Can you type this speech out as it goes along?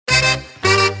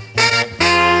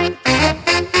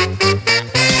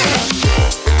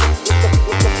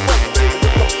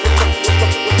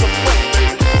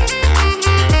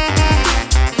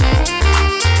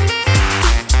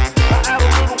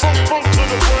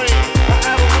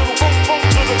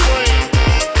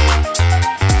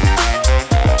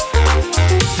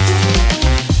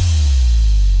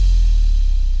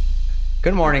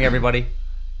morning, everybody.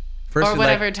 Or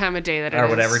whatever time of day that it is. Or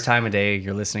whatever time of day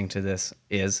you're listening to this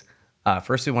is.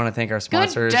 First, we want to thank our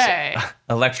sponsors, Good day.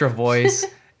 Electro Voice,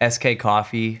 SK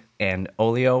Coffee, and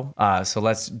Olio. So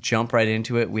let's jump right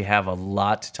into it. We have a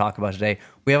lot to talk about today.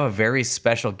 We have a very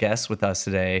special guest with us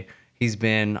today. He's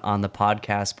been on the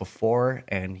podcast before,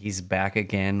 and he's back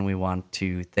again. We want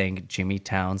to thank Jimmy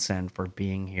Townsend for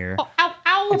being here. Oh, ow,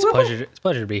 ow. It's a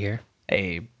pleasure to be here.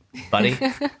 Hey, buddy.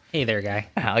 Hey there, guy.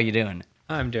 How you doing?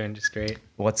 I'm doing just great.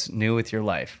 What's new with your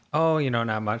life? Oh,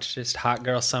 not much. Just hot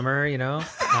girl summer,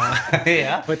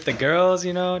 Yeah. with the girls,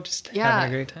 just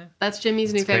having a great time. That's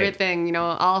Jimmy's new favorite thing.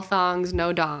 All thongs,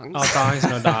 no dongs. All thongs,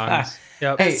 no dongs.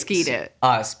 Yep. Hey, Skeet it.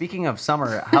 Speaking of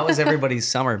summer, how has everybody's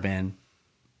summer been?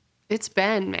 It's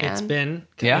been, man. It's been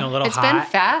Yeah? a little It's hot. been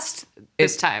fast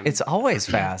this time. It's always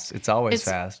fast. It's always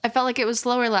fast. I felt like it was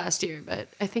slower last year, but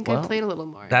I think I Well, played a little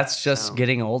more. That's just so.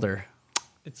 getting older.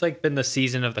 It's like been the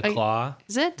season of the claw.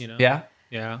 Is it? Yeah.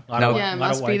 Yeah. No. Yeah, it lot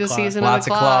must of be white the claw. season Lots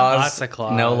of of the claws. claws. Lots of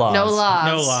claws. No laws. No laws.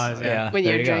 No laws. Yeah. When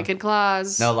there you're you go. drinking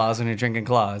claws. No laws when you're drinking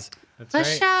claws. That's The right.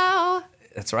 show.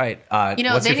 That's right. What's they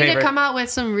your need favorite? to come out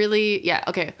with some really,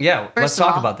 okay. Yeah, let's First of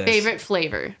talk all, about this. Favorite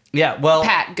flavor. Yeah, well,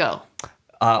 Pat, go.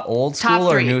 old school Top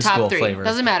or three. new Top school three. flavors?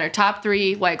 Doesn't matter. Top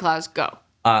three White Claws, go.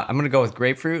 I'm going to go with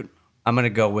grapefruit. I'm going to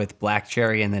go with black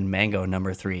cherry and then mango,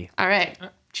 number 3. All right.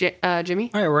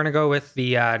 Jimmy? All right, we're going to go with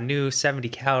the new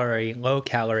 70-calorie,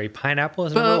 low-calorie pineapple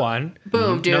is number 1.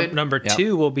 Boom, dude. Number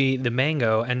 2 will be the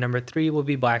mango, and number 3 will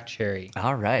be black cherry.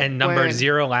 All right. And number Word.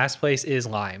 0, last place, is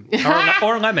lime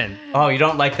or lemon. Oh, you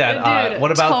don't like that? Dude,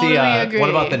 What about totally what agree.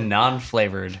 about the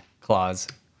non-flavored claws?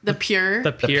 The pure.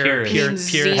 The pures. pure. Means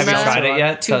Zima. Have you tried it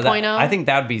yet? 2.0? I think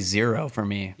that would be 0 for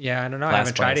me. Yeah, I don't know. I Last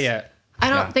haven't tried place. it yet. I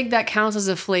don't Yeah. think that counts as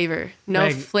a flavor. No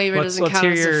Meg, flavor doesn't let's count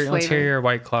hear as a your, flavor. Let's hear your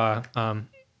White Claw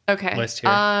Okay. list here.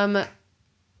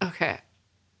 Okay.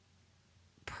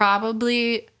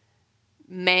 Probably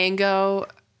mango,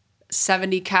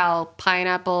 70 cal,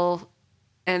 pineapple,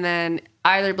 and then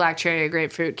either black cherry or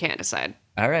grapefruit. Can't decide.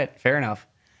 All right, fair enough.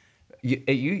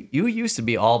 You used to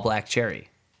be all black cherry.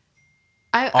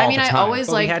 I All mean, the I time. always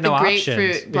But we liked had the no options.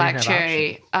 grapefruit, We black didn't have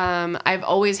cherry. I've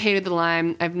always hated the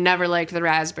lime. I've never liked the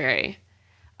raspberry.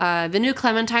 The new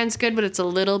clementine's good, but it's a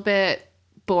little bit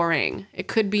boring. It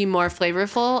could be more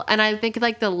flavorful, and I think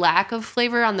like the lack of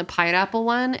flavor on the pineapple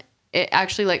one, it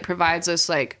actually provides us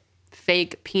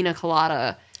fake pina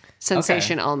colada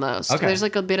sensation almost. Okay. There's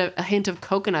a hint of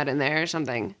coconut in there or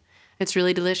something. It's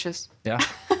really delicious. Yeah.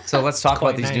 So let's talk about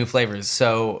quite these nice. new flavors.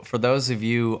 So for those of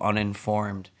you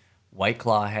uninformed, White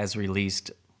Claw has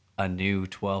released a new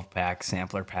 12-pack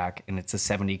sampler pack, and it's a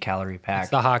 70-calorie pack.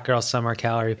 It's the hot girl summer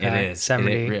calorie pack. It is.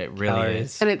 70 It really calories.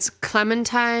 is. And it's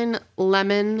clementine,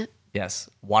 lemon, Yes.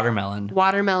 Watermelon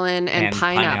watermelon, and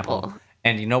pineapple.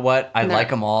 And you know what? I And like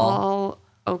they're them all.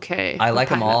 all okay. I with like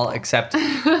them all pineapple. except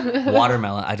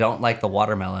watermelon. I don't like the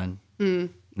watermelon. No.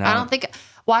 I don't think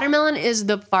watermelon is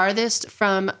the farthest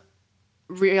from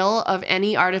real of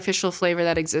any artificial flavor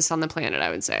that exists on the planet, I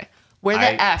would say. Where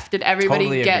the I F did everybody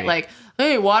totally get agree.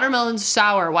 hey, watermelon's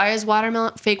sour. Why is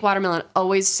fake watermelon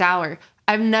always sour?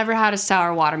 I've never had a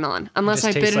sour watermelon unless just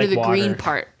I bit tastes into like the green water.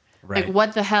 part. Right. Like,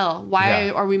 what the hell? Why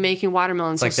Yeah. are we making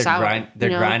watermelon It's so like they're, sour? they're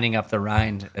you know? grinding up the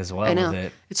rind as well I know. with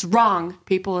it. It's wrong,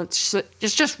 people. It's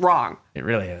just wrong. It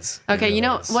really is. It Okay, really you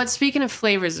know is. what? Speaking of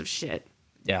flavors of shit,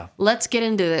 Yeah. let's get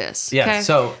into this. Yeah. okay?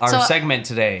 So our segment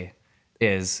today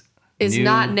is new,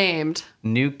 not named.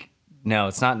 New. No,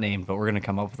 it's not named, but we're gonna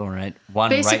come up with one right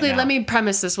Basically, now. let me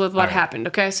premise this with what right. happened.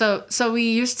 Okay, so we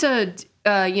used to,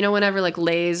 whenever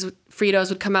Lay's, Fritos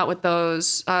would come out with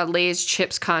those Lay's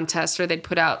chips contests, where they'd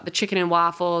put out the chicken and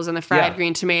waffles and the fried Yeah.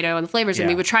 green tomato and the flavors, and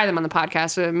Yeah. we would try them on the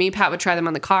podcast. So me, Pat would try them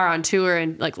on the car on tour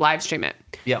and live stream it.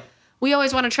 Yep. We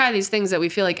always want to try these things that we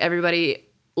feel like everybody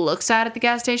looks at the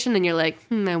gas station, and you're like,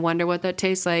 I wonder what that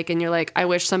tastes like, and you're like, I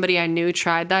wish somebody I knew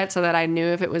tried that so that I knew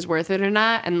if it was worth it or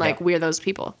not, and Yeah. we're those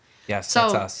people. Yes, So-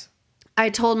 that's us. I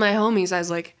told my homies, I was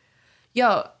like,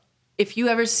 yo, if you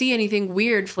ever see anything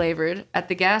weird flavored at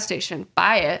the gas station,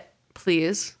 buy it,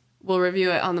 please. We'll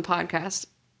review it on the podcast.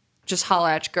 Just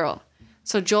holla at your girl.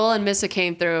 So Joel and Missa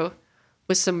came through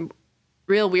with some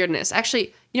real weirdness.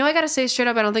 Actually, I got to say straight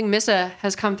up, I don't think Missa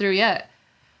has come through yet.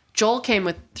 Joel came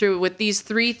through with these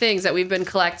 3 things that we've been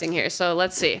collecting here. So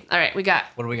let's see. All right, we got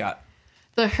What do we got?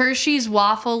 the Hershey's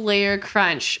Waffle Layer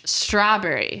Crunch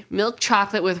Strawberry. Milk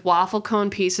chocolate with waffle cone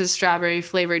pieces, strawberry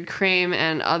flavored cream,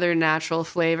 and other natural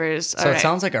flavors. So it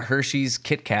sounds like a Hershey's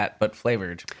Kit Kat, but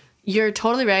flavored. You're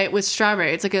totally right with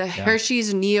strawberry. It's like a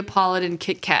Hershey's Neapolitan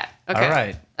Kit Kat. Okay. All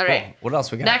right. All right. Cool. What else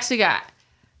we got? Next we got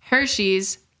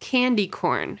Hershey's candy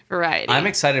corn variety. I'm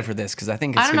excited for this because I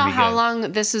think it's I don't know gonna be how good.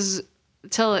 long this is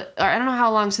or I don't know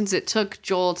how long since it took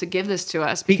Joel to give this to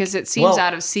us because it seems well-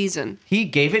 out of season. He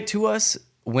gave it to us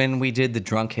when we did the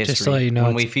drunk history. Just to let you know,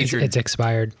 when we it's, featured. it's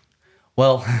expired.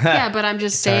 well, Yeah, but I'm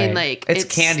just saying, alright. like, it's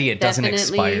candy. It doesn't definitely-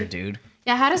 expire, dude.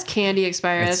 Yeah, how does candy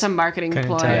expire? That's a marketing couldn't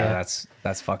ploy. tell Yeah, ya.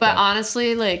 that's fucked But up.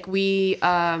 honestly, like we,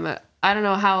 I don't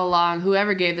know how long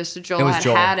whoever gave this to Joel It was had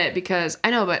Joel. had it because I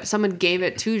know, but someone gave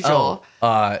it to Joel.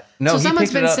 No, So he someone's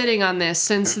picked it been up. sitting on this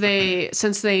since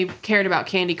they cared about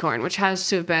candy corn, which has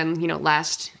to have been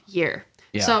last year.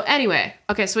 Yeah. So anyway,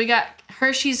 okay, so we got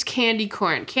Hershey's candy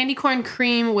corn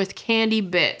cream with candy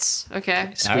bits.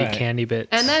 Okay, Sweet Alright. candy bits.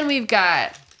 and then we've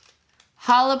got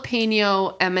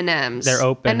jalapeno M&Ms. They're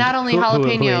open. and not only Who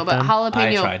jalapeno ate but them? I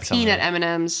jalapeno tried some of peanut them.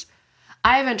 M&Ms.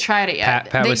 I haven't tried it yet.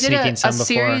 Pat was sneaking some before.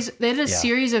 series. They did a Yeah.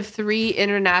 series of 3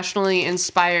 internationally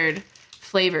inspired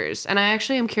flavors, and I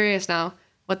actually am curious now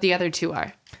what the other 2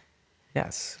 are.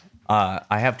 Yes.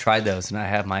 I have tried those and I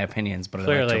have my opinions, but I'd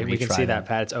like Clearly, to we can retry see them. that,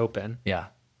 Pat. It's open. Yeah.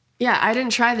 Yeah, I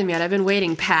didn't try them yet. I've been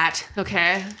waiting, Pat.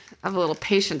 Okay, I have a little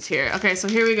patience here. Okay, so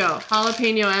here we go.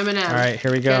 Jalapeno M&M. All right, here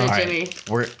we go. Get it, All All Jimmy. right.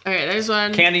 We're All right, there's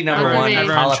one. candy number for one. me.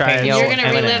 Everyone try it. Jalapeno You're gonna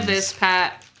relive M&Ms. this,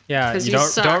 Pat. Yeah, 'Cause you you don't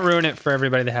suck. ruin it for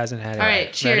everybody that hasn't had it. All right,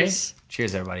 Ready? cheers.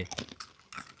 Cheers, everybody.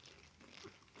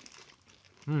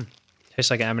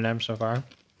 Tastes like an M&M so far.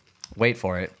 Wait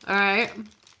for it. All right.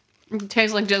 It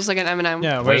tastes like just like an M&M.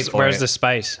 Yeah, Wait for where's it. the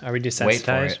spice? Are we Wait for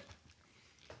desensitized?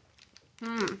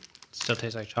 it. Still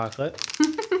tastes like chocolate.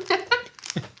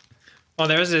 Oh,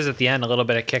 there's is at the end a little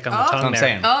bit of kick on the tongue I'm there.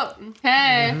 saying. Oh,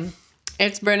 hey. Mm-hmm.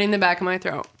 It's burning the back of my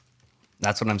throat.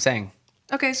 That's what I'm saying.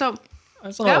 Okay, so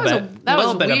That's a that little was bit. that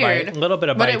little was bit weird. Of bite. A little bit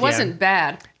of but bite. it at the wasn't end.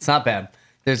 bad. It's not bad.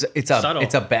 Subtle.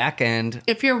 It's a back end.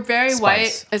 If you're very Spice.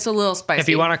 white, it's a little spicy. If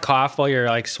you want to cough while you're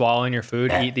like swallowing your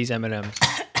food, eat these M&Ms.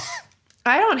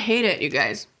 I don't hate it, you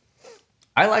guys.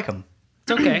 I like them.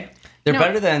 It's okay. They're No,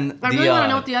 better than I the. really want to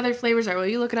know what the other flavors are. Will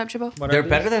you look it up, Chibbo? What They're are these?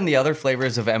 better than the other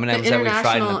flavors of M&Ms The that we've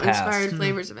tried in international the past. inspired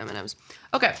flavors of M&Ms.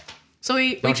 Okay, so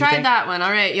we Don't you tried think? that one. All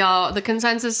right, y'all. The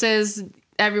consensus is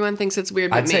everyone thinks it's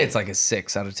weird, but I'd me. say it's like a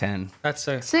 6 out of 10. That's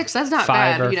a 6. That's not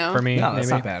fiver bad, you know. for me. No, that's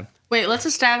maybe. not bad. Wait, let's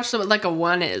establish what like a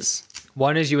 1 is.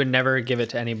 One is you would never give it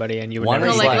to anybody, and you would One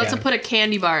never. is No, eat like like- it let's put a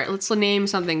candy bar. Let's name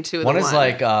something to One the is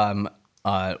like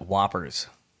Whoppers.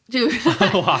 dude.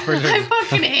 Whoppers I are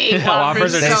fucking hate Whoppers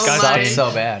Whoppers are They so disgusting. suck much.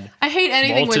 so bad. I hate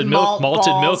anything Malted with milk-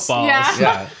 malted milk balls. balls. Yeah.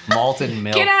 Yeah, malted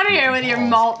milk. Get out of here with your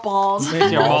malt balls. Your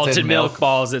malted Malted milk milk.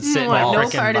 balls that sit in want a no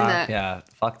frickin' part in box. that. Yeah,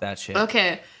 fuck that shit.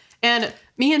 Okay, and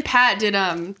me and Pat did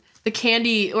the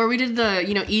candy, or we did the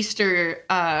Easter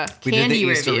We did candy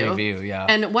the Easter review. review, yeah.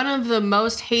 And one of the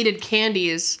most hated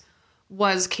candies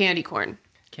was candy corn.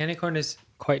 Candy corn is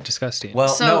quite disgusting. Well,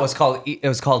 So- no, it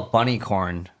was called bunny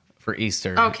corn for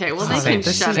Easter. Okay, well they Same. can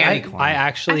This shut is up. candy corn. I I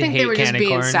actually think hate they were just candy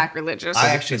being corn. sacrilegious. I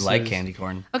actually This like is- candy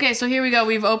corn. Okay, so here we go.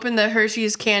 We've opened the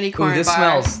Hershey's candy corn Ooh, this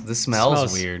bar.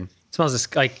 smells weird. It smells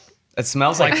just like It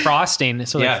smells like like frosting. It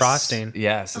smells yes, like frosting.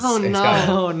 Yes. Oh it's no! got-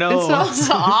 Oh no! It smells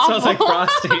It awful. smells like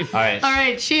frosting. all right. All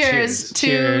right, cheers, to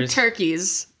Cheers.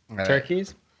 turkeys. All right.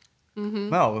 Turkeys.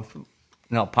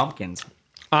 No, pumpkins.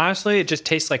 Honestly, it just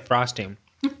tastes like frosting.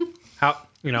 How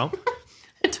you know?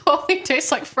 It totally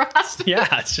tastes like frosting.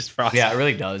 Yeah, it's just frosting. Yeah, it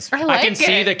really does. I like I can see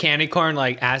it. the candy corn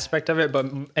like aspect of it, but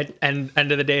at end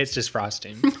of the day, it's just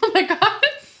frosting. Oh my god,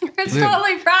 it's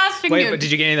totally frosting. Wait, dude. but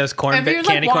did you get any of those corn If you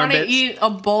candy like corn want to bits? eat a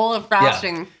bowl of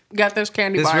frosting, get this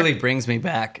candy This bar. really brings me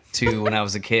back to when I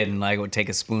was a kid and I would take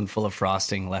a spoonful of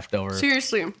frosting left over.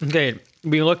 Seriously, Okay, I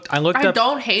looked I up.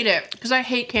 don't hate it because I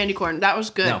hate candy corn. That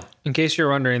was good. No. In case you're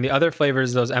wondering, the other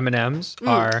flavors of those M&Ms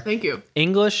are Thank you.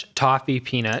 English toffee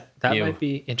peanut. That Ew. might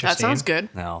be That interesting. sounds good.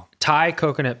 No. Thai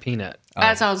coconut peanut.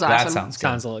 That sounds awesome. That sounds good.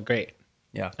 Sounds a little great.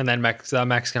 Yeah. And then the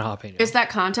Mexican jalapeno. Is that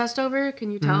contest over?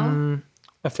 Can you tell?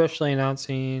 Officially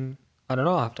announcing. I don't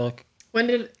know. I'll have to look. When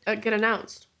did it get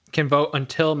announced? Can vote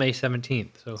until May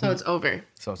 17th. So it's over.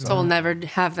 So we'll never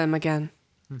have them again.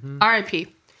 R.I.P.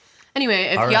 Anyway,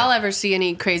 if All right. y'all ever see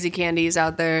any crazy candies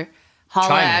out there, holla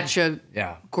Try at your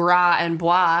Yeah. Gras and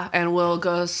Bois, and we'll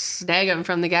go snag them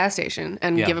from the gas station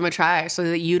and Yeah. give them a try so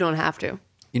that you don't have to.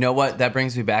 You know what? That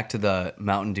brings me back to the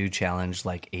Mountain Dew challenge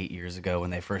like 8 years ago when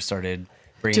they first started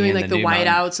bringing Doing in like the new Mountain-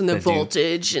 whiteouts and the Dew.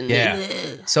 voltage and Yeah.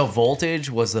 So Voltage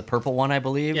was the purple one, I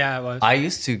believe. Yeah, it was. I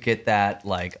used to get that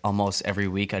like almost every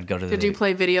week. I'd go to Did the you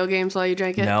play video games while you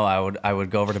drank it? No, I would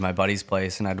go over to my buddy's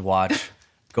place and I'd watch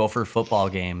Gopher football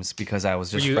games because I was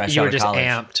just fresh you out were of just college.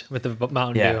 amped with the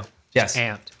Mountain Yeah. Dew. Yes. Just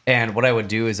amped. And what I would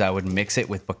do is I would mix it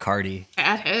with Bacardi,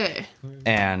 Hey.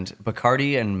 and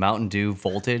Bacardi and Mountain Dew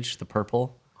Voltage, the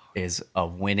purple, is a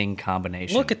winning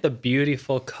combination. Look at the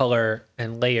beautiful color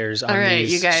and layers on All right,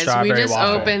 these you guys. We strawberry just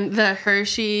waffle. opened the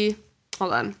Hershey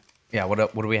Hold on. Yeah,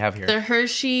 what do we have here? The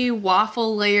Hershey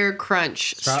Waffle Layer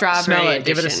Crunch Strawberry Smell it. Edition.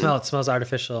 Give it a smell. It smells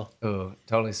artificial. Ooh,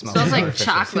 totally smells, Smells like artificial.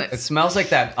 chocolate. It smells like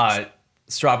that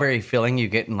strawberry filling you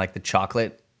get in like the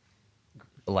chocolate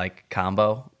like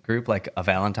combo group, like a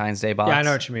Valentine's Day box. Yeah, I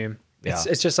know what you mean. Yeah.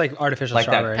 It's just like artificial Like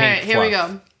that strawberry. All right, here we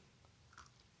fluff. go.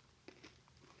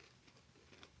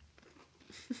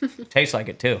 Tastes like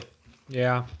it too,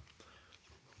 Yeah,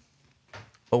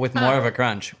 but with more of a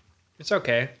crunch. it's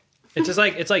okay. It's just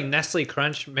like it's like Nestle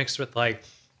Crunch mixed with like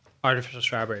artificial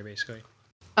strawberry, basically.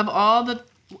 Of all the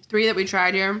 3 that we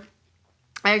tried here,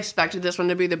 I expected this one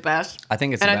to be the best. I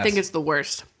think it's and the I best. think it's the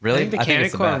worst. Really? I think the it's candy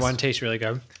the corn best. one tastes really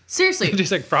good. Seriously, It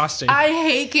tastes like frosting. I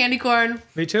hate candy corn.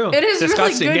 Me too. It is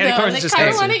disgusting. really good Candy though. corn's And I kind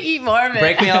of disgusting. want to eat more of it.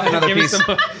 Break me off another Give me piece. some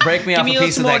more. Break me off me a a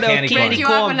piece of little that more candy though, corn. Break you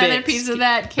off corn another bits. piece of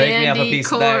that Break me off a candy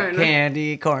piece of that corn.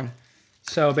 candy corn.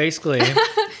 So basically,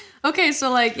 Okay, so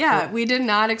like, yeah, we did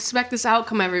not expect this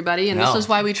outcome, everybody, and this No. is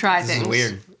why we try This things. is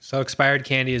weird. so expired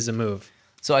candy is the move.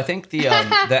 So I think the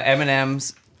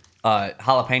M&M's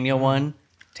jalapeno one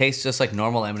tastes just like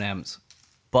normal M&M's,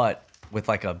 but with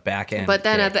like a back end. But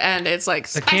then kick. at the end, it's like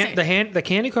The spicy. the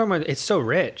candy corn one, it's so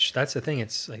rich. That's the thing.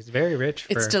 It's like very rich.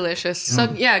 It's delicious.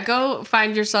 So yeah, go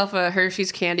find yourself a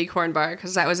Hershey's candy corn bar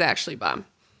because that was actually bomb.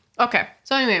 Okay,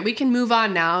 so anyway, we can move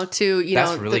on now to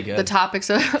That's really the good. topics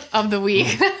of the week.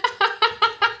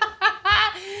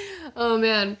 Oh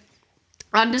man,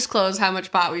 undisclosed how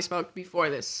much pot we smoked before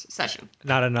this session.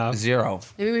 Not enough. 0.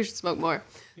 Maybe we should smoke more.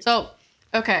 So,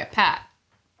 okay, Pat,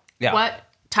 Yeah. what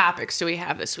topics do we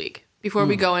have this week before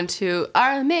we go into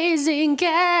our amazing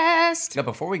guest? Yeah,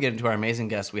 before we get into our amazing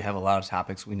guest, we have a lot of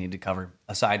topics we need to cover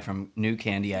aside from new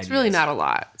candy ideas. It's really not a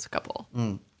lot. It's a couple.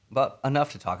 But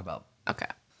enough to talk about. Okay.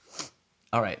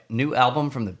 All right, new album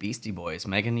from the Beastie Boys.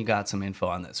 Megan, you got some info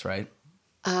on this, right?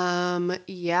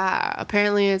 Yeah.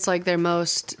 Apparently, it's like their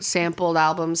most sampled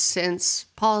album since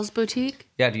Paul's Boutique,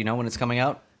 Yeah, do you know when it's coming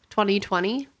out?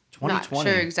 2020. 2020.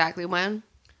 Not sure exactly when.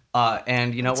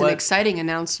 And you know It's what? an exciting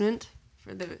announcement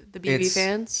for the BB It's-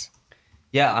 fans.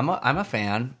 Yeah, I'm a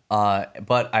fan,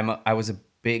 but I was a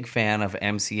big fan of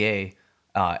MCA,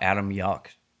 Adam Yauch.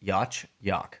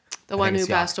 The one who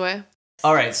passed away.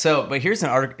 All right, so but here's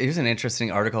an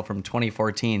interesting article from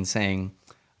 2014 saying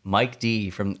Mike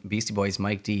D from Beastie Boys,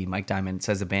 Mike Diamond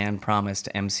says the band promised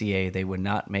MCA they would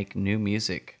not make new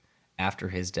music after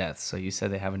his death. So you said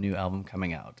they have a new album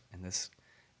coming out, and this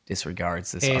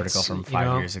disregards this article It's, from you 5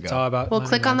 know, years ago. It's all about Well, money,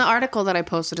 click on man. the article that I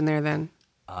posted in there then.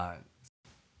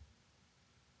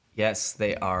 Yes,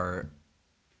 they are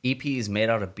EPs made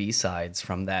out of B-sides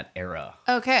from that era.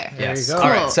 Okay. There Yes. you go. All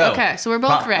right. So Okay, so we're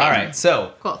both right. All right.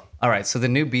 So Cool. All right. So the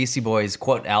new Beastie Boys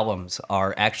quote albums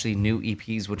are actually new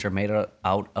EPs, which are made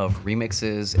out of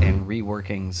remixes and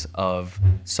reworkings of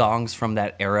songs from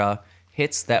that era,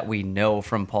 hits that we know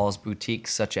from Paul's Boutique,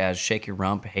 such as "Shake Your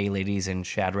Rump," "Hey Ladies," and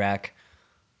 "Shadrach,"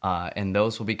 and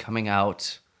those will be coming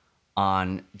out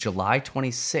on July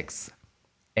 26th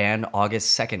and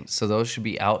August 2nd. So those should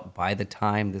be out by the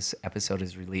time this episode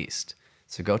is released.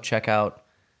 So go check out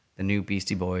the new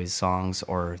Beastie Boys songs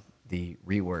or the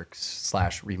reworks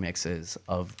 / remixes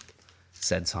of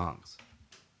said songs.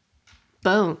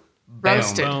 Boom.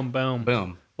 Roasted. Boom, boom.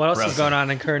 Boom. What else Roasted. is going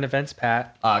on in current events,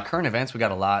 Pat? Current events, we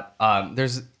got a lot.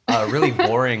 There's a really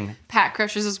boring. Pat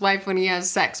crushes his wife when he has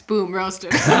sex. Boom.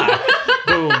 Roasted.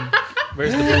 Boom.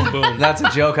 Where's the boom, boom? That's a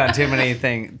joke on too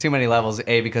many levels.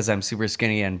 A, because I'm super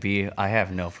skinny, and B, I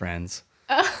have no friends.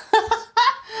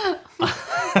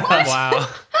 Wow.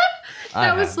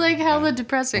 That was like hella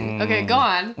depressing. Okay, go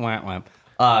on. Wah,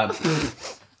 wah.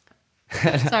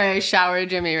 Sorry, I showered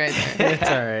Jimmy right there. It's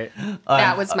all right.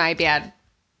 That was my bad.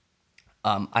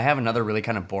 I have another really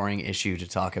kind of boring issue to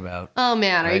talk about. Oh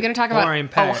man, are you Right. going to talk Boring,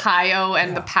 about Pat. Ohio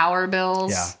and the power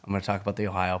bills? Yeah, I'm going to talk about the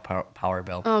Ohio Power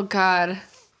Bill. Oh god.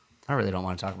 I really don't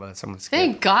want to talk about it. Someone's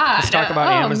Thank God. Let's talk about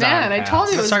oh, Amazon, man, I Pat. told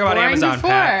you it Let's was talk about boring Amazon, before.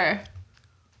 Pat.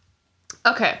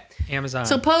 Okay. Amazon.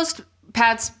 So post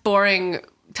Pat's boring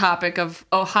topic of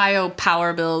Ohio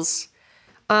power bills,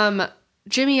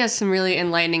 Jimmy has some really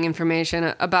enlightening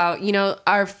information about, you know,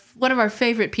 one of our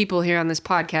favorite people here on this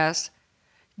podcast,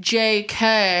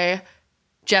 J.K.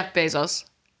 Jeff Bezos.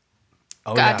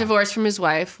 Oh, Got yeah. divorced from his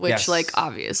wife, which, Yes. like,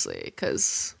 obviously,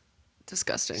 because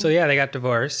disgusting. So yeah, they got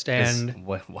divorced, and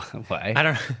Why? I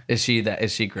don't. Is she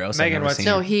gross? I've Megan, never what's- seen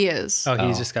no, her. he is. Oh,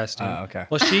 he's Oh. disgusting. Oh, okay.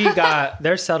 Well, she got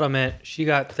their settlement. She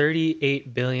got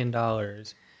 $38 billion.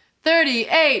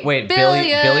 38 Wait,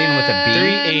 billion. billion with a B?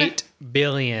 38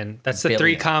 billion. That's the Billion.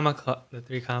 three comma club. The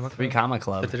three comma club. Three Comma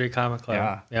Club. The three comma club.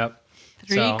 Yeah. Yep.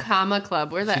 Three So- comma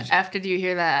club. Where the F did you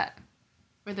hear that?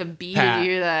 Or the bee, Pat. did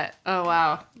you hear that? Oh,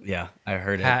 wow. Yeah, I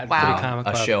heard it. Pat, Wow. Free Comic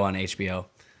A Club. show on HBO.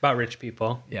 About rich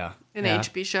people. Yeah. An Yeah.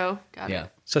 HB show. Got Yeah.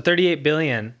 it. So 38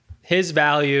 billion. His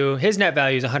net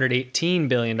value is 118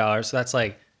 billion dollars. So that's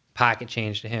like pocket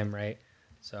change to him, right?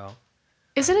 So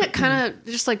Isn't it kind of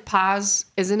just like pause?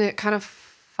 Isn't it kind of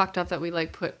fucked up that we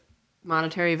like put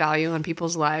monetary value on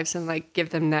people's lives and like give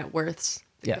them net worths?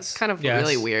 Yes. It's kind of Yes.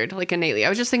 really weird, like innately. I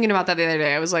was just thinking about that the other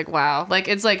day. I was like, wow, like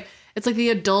it's like the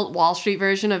adult Wall Street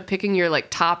version of picking your like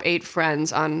top 8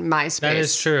 friends on MySpace. that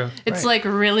is true. It's like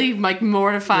really like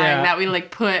mortifying Yeah. that we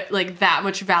like put like that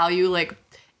much value like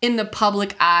in the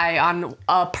public eye on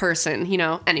a person, you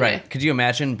know? Anyway. Right. Could you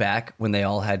imagine back when they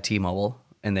all had T-Mobile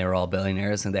and they were all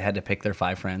billionaires and they had to pick their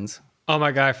 5 friends? Oh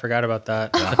my God, I forgot about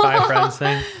that. The 5 friends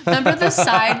thing. Remember the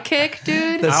sidekick,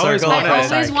 dude? The I always circle wanted of a I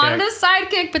friends. always wanted a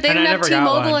sidekick, but they And I didn't have never got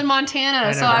T-Mobile one. in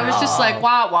Montana, so never I was got just like,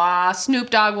 wah wah.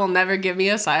 Snoop Dogg will never give me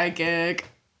a sidekick.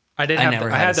 I did I have. never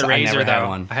I had had a- the I never razor had though.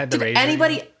 one. I had the Did razor.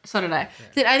 anybody? So did I.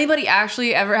 Did anybody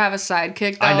actually ever have a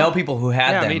sidekick? Though? I know people who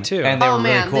had Yeah, them. me too. And they Oh were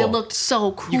man, really cool. they looked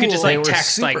so cool. You could just They like were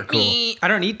text super like, cool. "Me." I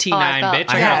don't need T9, Oh, I felt- bitch.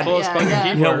 I I got had- a full yeah, spoken yeah.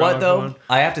 keyboard. You know on what my though? phone.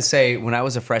 I have to say, when I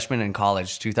was a freshman in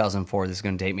college, 2004, this is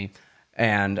going to date me,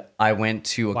 and I went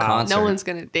to a concert. No one's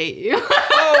gonna date you.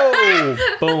 Oh,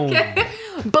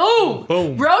 boom. Boom.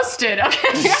 Boom. Roasted. Okay.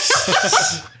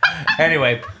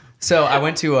 Anyway, so I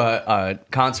went to a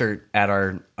concert at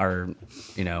our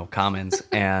Commons,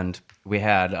 and we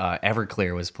had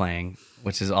Everclear was playing,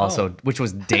 which is also which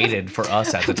was dated for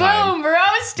us at the time. Boom.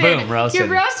 Roasted. Boom, roasted. You're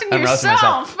roasting I'm roasting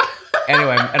yourself.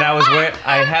 Anyway, and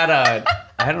I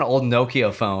had an old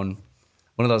Nokia phone,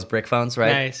 one of those brick phones,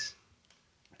 right? Nice.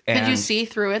 Could you And- see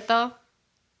through it though?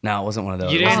 No, it wasn't one of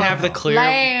those. You didn't have the clear,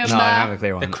 Lame. No, I don't have a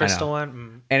clear one. the I know. crystal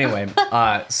one. Anyway,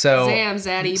 so Damn,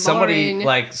 Zaddy, somebody boring.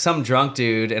 like some drunk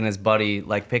dude and his buddy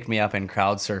like picked me up and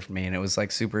crowd surfed me, and it was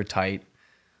like super tight,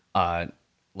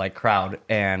 like crowd,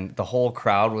 and the whole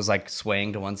crowd was like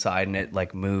swaying to one side, and it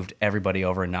like moved everybody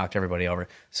over and knocked everybody over.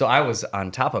 So I was on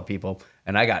top of people,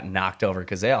 and I got knocked over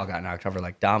because they all got knocked over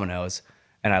like dominoes,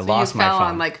 and I lost you my fell phone.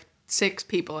 on like 6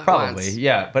 people at Probably, once.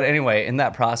 yeah. But anyway, in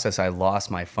that process, I lost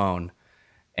my phone,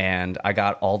 and I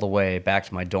got all the way back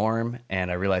to my dorm, and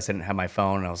I realized I didn't have my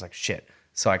phone, and I was like, shit.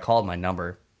 So I called my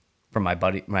number from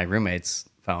my roommate's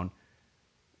phone.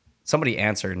 Somebody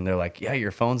answered, and they're like, yeah,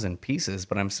 your phone's in pieces,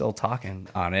 but I'm still talking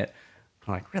on it.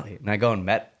 I'm like, really? And I go and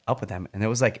met up with them, and it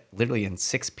was like literally in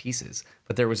 6 pieces,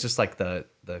 but there was just like the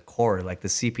core, like the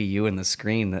CPU and the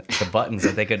screen, the buttons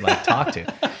that they could like talk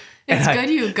to. It's good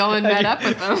you go and met up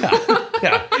with them.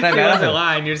 Yeah, and I You met were up on the with-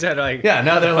 line. You just had to like. Yeah,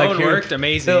 no, they're the like, phone here- worked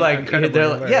amazing. They're like,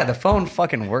 incredibly. yeah, the phone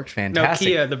fucking worked fantastic.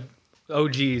 Nokia, the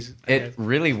OGs. I It guess.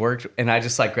 really worked, and I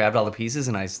just like grabbed all the pieces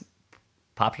and I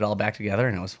popped it all back together,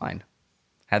 and it was fine.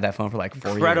 Had that phone for like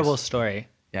 4 Incredible years. story.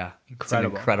 Yeah, Incredible.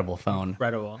 It's an incredible phone.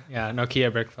 Incredible. Yeah,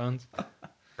 Nokia brick phones.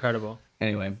 Incredible.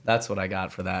 Anyway, that's what I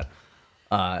got for that.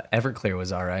 Everclear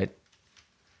was all right.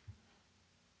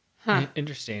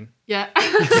 Interesting. Yeah.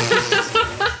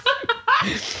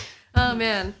 Oh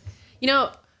man. You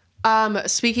know,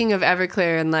 speaking of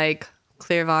Everclear and like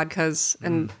clear vodkas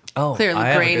and clear I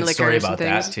have a grain good liquors story and about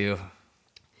things. that too.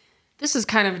 This is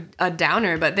kind of a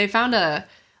downer, but they found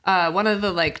one of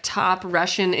the like top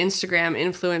Russian Instagram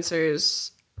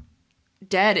influencers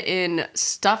dead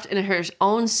stuffed in her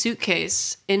own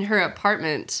suitcase in her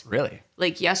apartment Really,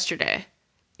 like yesterday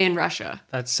in Russia.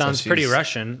 That sounds she's pretty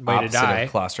Russian. Way to opposite die.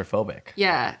 of claustrophobic.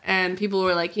 Yeah, and people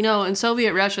were like, in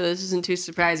Soviet Russia, this isn't too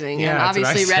surprising. Yeah, and that's what I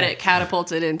obviously said. Reddit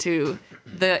catapulted into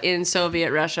the in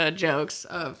Soviet Russia jokes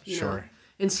of, you know, Sure.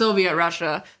 in Soviet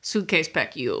Russia, suitcase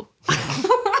peck you.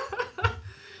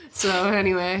 So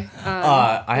anyway,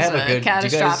 I have it's a good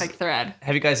catastrophic thread.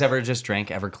 Have you guys ever just drank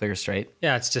Everclear straight?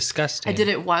 Yeah, it's disgusting. I did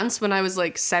it once when I was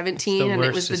like 17, and it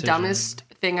worst was the decision. dumbest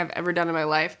thing I've ever done in my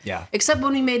life. Yeah. Except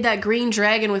when we made that green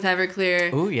dragon with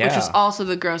Everclear, Ooh, yeah. which was also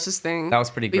the grossest thing That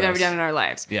was pretty we've ever gross. done in our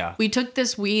lives. Yeah. We took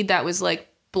this weed that was like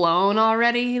blown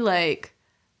already, like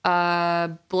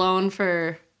blown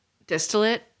for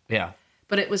distillate, Yeah.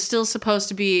 but it was still supposed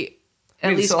to be at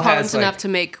mean, it least still potent has, like- enough to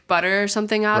make butter or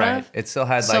something out Right. of. It still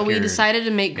had So like we your- decided to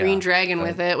make Green yeah, Dragon the-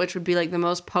 with it, which would be like the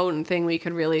most potent thing we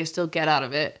could really still get out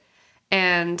of it.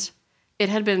 And it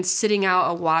had been sitting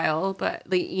out a while, but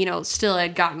still I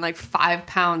had gotten like 5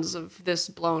 pounds of this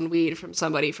blown weed from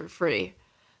somebody for free.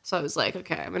 So I was like,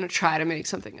 okay, I'm gonna try to make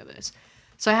something of this.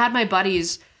 So I had my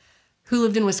buddies who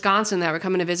lived in Wisconsin that were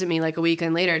coming to visit me like a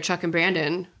weekend later, Chuck and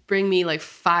Brandon, bring me like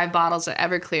 5 bottles of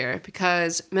Everclear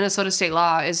because Minnesota state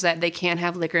law is that they can't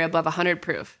have liquor above 100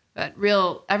 proof. But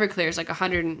real Everclear is like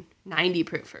 190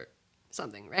 proof or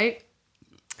something, right?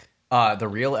 The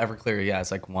real Everclear, yeah,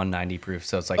 it's like 190 proof,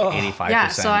 so it's like 85%. Yeah,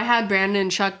 so I had Brandon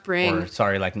and Chuck bring. Or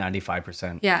sorry, like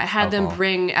 95%. Yeah, I had them alcohol.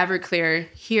 bring Everclear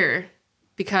here Yeah,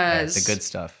 because the good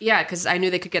stuff. Yeah, because I knew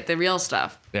they could get the real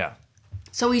stuff. Yeah.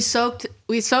 So we soaked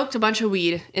a bunch of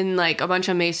weed in like a bunch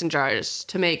of mason jars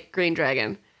to make Green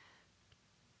Dragon.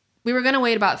 We were gonna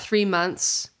wait about 3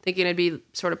 months, thinking it'd be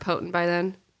sort of potent by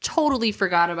then. Totally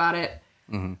forgot about it.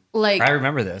 Like I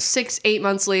remember this. 6-8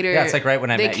 months later, Yeah, it's like right when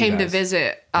I they met you came to guys.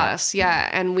 visit us. Yeah,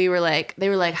 and they were like,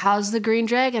 "How's the Green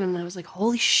Dragon?" And I was like,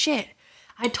 "Holy shit,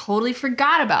 I totally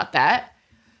forgot about that."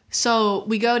 So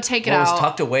we go take it Well, it out. was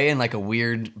tucked away in like a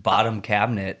weird bottom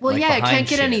cabinet. Well, like yeah, it behind can't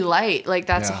get shit. any light. Like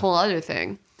that's a Yeah. whole other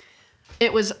thing.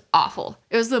 It was awful.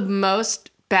 It was the most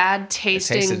bad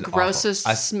tasting, tasted awful. grossest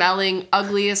smelling,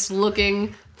 ugliest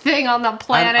looking thing on the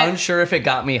planet. I'm unsure if it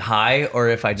got me high or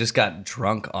if I just got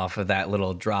drunk off of that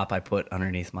little drop I put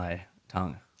underneath my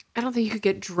tongue. I don't think you could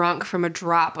get drunk from a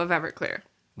drop of Everclear.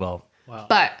 Well, But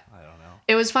I don't know.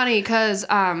 it was funny because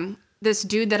this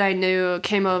dude that I knew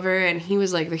came over and he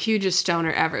was like the hugest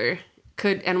stoner ever.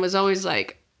 And was always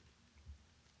like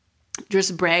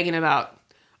just bragging about,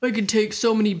 I could take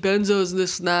so many benzos and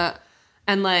this and that.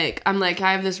 And like, I'm like,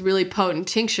 I have this really potent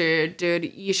tincture,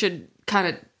 dude. You should kind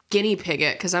of guinea pig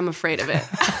it because I'm afraid of it.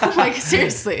 Like,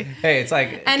 seriously. Hey, it's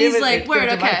like, And give he's it- like, give word, it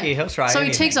to okay. Mikey, he'll try so he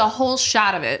anything. takes a whole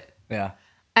shot of it. Yeah.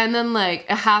 And then like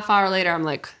a half hour later, I'm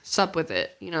like, sup with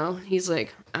it, you know? He's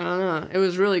like, I don't know. It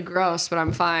was really gross, but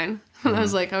I'm fine. And I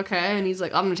was like, okay. And he's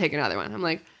like, I'm going to take another one. I'm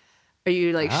like, are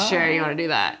you like sure you want to do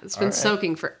that? It's been right.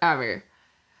 soaking forever.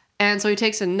 And so he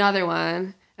takes another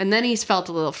one and then he's felt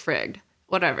a little frigged.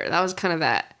 Whatever. That was kind of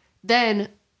that. Then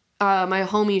my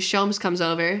homie Shomes comes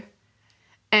over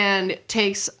and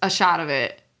takes a shot of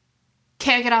it.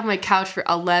 Can't get off my couch for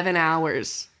 11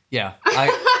 hours. Yeah.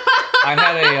 I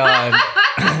had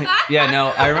a, yeah, no,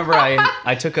 I remember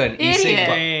I took an e-cig,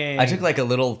 Idiot. I took like a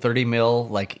little 30 mil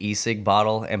like e-cig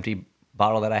bottle, empty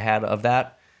bottle that I had of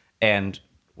that and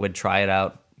would try it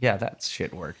out. Yeah, that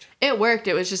shit worked. It worked.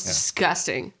 It was just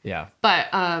disgusting. Yeah. But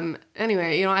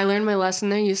anyway, you know, I learned my lesson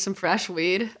there. Use some fresh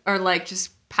weed or like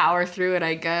just power through it,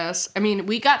 I guess. I mean,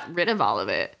 we got rid of all of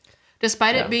it.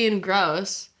 Despite Yeah. it being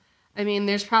gross. I mean,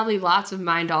 there's probably lots of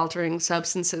mind-altering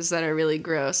substances that are really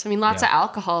gross. I mean, lots Yeah. of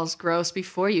alcohol is gross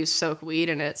before you soak weed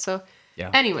in it. So Yeah.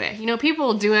 anyway, you know, people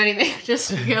will do anything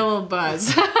just to get a little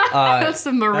buzz. That's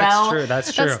the morale. true,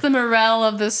 that's true. That's the morale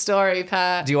of this story,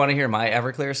 Pat. Do you want to hear my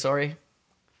Everclear story?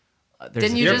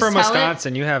 Didn't you You're just from tell it?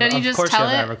 Wisconsin. You have, Didn't you of just course, you tell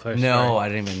have it? Everclear. No, story. I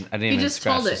didn't He even just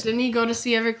scratch told it. this. Didn't he go to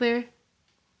see Everclear?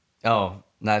 Oh,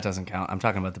 that doesn't count. I'm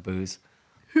talking about the booze.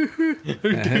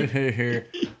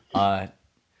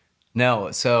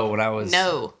 No, so when I was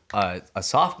No. a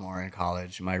sophomore in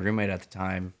college, my roommate at the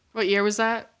time, What year was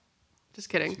that? Just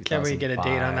kidding. Can we get a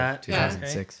date on that?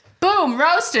 2006. Boom,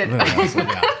 roasted.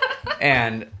 Yeah.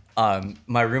 And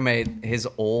my roommate, his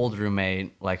old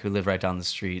roommate, like who lived right down the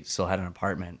street, still had an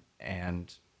apartment,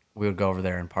 and we would go over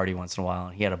there and party once in a while.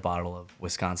 And he had a bottle of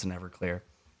Wisconsin Everclear.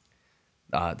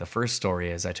 The first story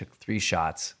is I took 3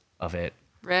 shots of it.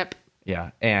 Rip.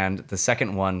 Yeah, and the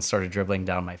second one started dribbling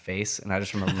down my face, and I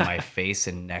just remember my face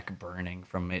and neck burning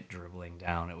from it dribbling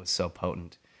down. It was so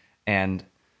potent. And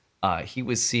he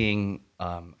was seeing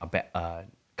a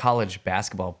college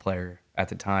basketball player at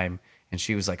the time, and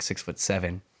she was like 6'7",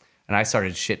 and I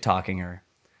started shit talking her.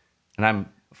 And I'm,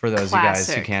 for those of you guys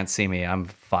who Classic. can't see me, I'm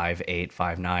 5'8",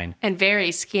 5'9", And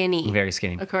very skinny. very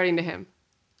skinny. According to him.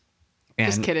 And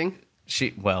Just kidding.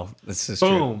 She, well, this is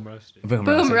Boom, roasted. true. Boom,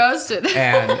 Boom, roasted. roasted.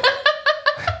 And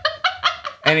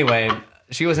anyway,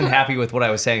 she wasn't happy with what I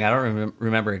was saying. I don't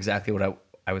remember exactly what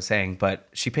I was saying, but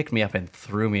she picked me up and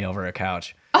threw me over a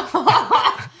couch.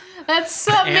 That's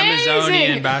amazing.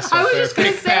 Amazonian basketball I was player. just going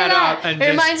to Pick say that that. up and It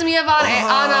just- reminds me of on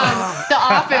The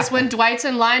Office when Dwight's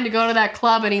in line to go to that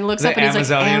club and he looks The up and he's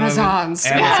like, Amazonian women? Amazons.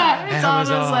 Amazon. Yeah, it's all those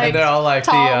Amazon. like And they're all like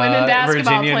tall the women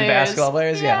basketball Virginian players. basketball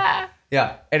players. Yeah.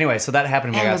 Yeah. Anyway, so that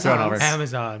happened to me. I got thrown over.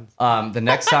 Amazons. Amazon. The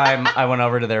next time I went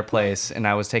over to their place and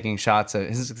I was taking shots of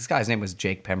this guy's name was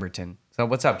Jake Pemberton. So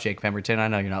what's up, Jake Pemberton? I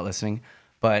know you're not listening,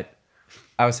 but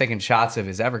I was taking shots of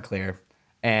his Everclear,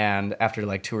 and after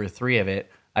like 2 or 3 of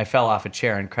it, I fell off a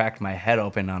chair and cracked my head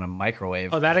open on a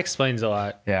microwave. Oh, that explains a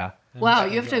lot. Yeah. Wow,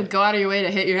 you have to go out of your way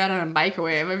to hit your head on a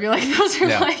microwave. I feel like those are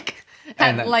Yeah. like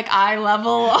And at then- like eye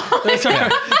level. Those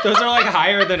are like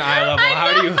higher than eye level.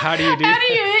 How do you do? How do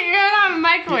you hit your head on a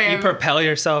microwave? You propel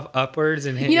yourself upwards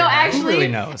and hit. You know, your head? actually, really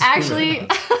knows? Who actually,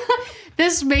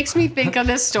 this makes me think of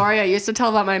this story I used to tell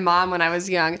about my mom when I was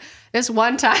young. This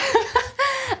one time,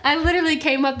 I literally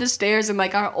came up the stairs in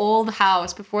like our old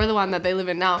house before the one that they live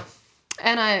in now,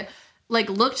 and I like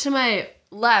looked to my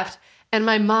left, and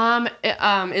my mom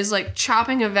is like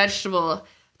chopping a vegetable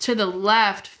to the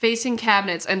left facing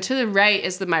cabinets, and to the right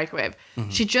is the microwave.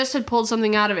 She just had pulled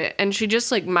something out of it, and she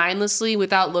just like mindlessly,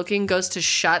 without looking, goes to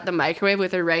shut the microwave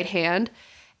with her right hand,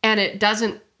 and it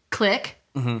doesn't click.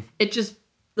 It just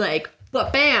like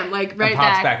bam, like right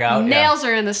pops back out, nails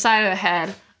her in the side of the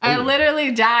head. I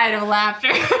literally died of laughter.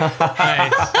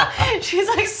 Nice. She's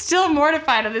like still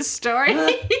mortified of this story.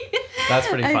 That's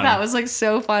pretty I funny. thought it was like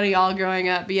so funny all growing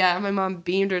up. But yeah, my mom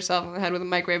beamed herself on the head with a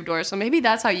microwave door. So maybe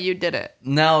that's how you did it.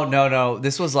 No.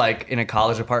 This was like in a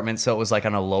college apartment, so it was like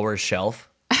on a lower shelf.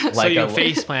 Like So you a-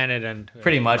 face planted and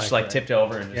pretty much like tipped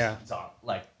over and just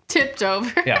like Tipped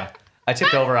over. yeah. I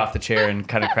tipped over off the chair and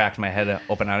kind of cracked my head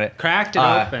open on it. Cracked it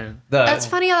open. That's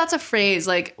funny how that's a phrase.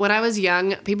 Like when I was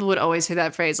young, people would always say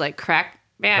that phrase, like crack.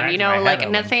 Man, Cracked you my know, head like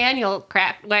open. Nathaniel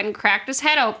went and cracked his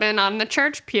head open on the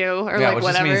church pew, or Yeah, like which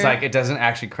whatever. just means like it doesn't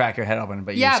actually crack your head open,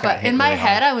 but you yeah, just got but hit in my really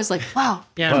head, hard. I was like, wow,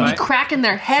 Yeah, yeah, my- cracking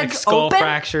their heads Like skull open,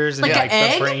 fractures and like like,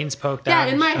 an egg? the brains poked Yeah, out.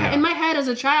 in my head as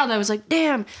a child, I was like,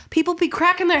 damn, people be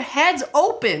cracking their heads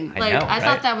open. I Like know, I right?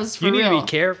 thought that was for You need real. to be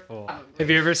careful.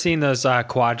 Have you ever seen those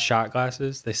quad shot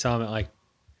glasses? They sell them at like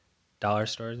dollar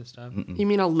stores and stuff. You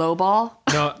mean a low ball?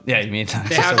 No, Yeah, you mean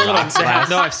they have the little.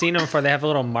 No, I've seen them before. They have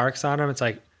little marks on them. It's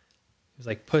like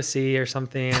pussy or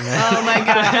something. Oh my god,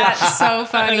 that's so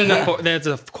funny. There's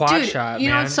a quad Dude, shot. you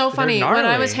know man. what's so They're funny? When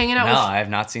I was gnarly. hanging out No, with I have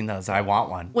not seen those. I want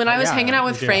one. when I was Yeah, hanging out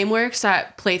with you do. Frameworks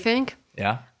at Playthink,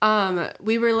 Yeah.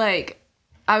 we were like,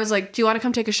 I was like, do you want to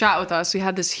come take a shot with us? We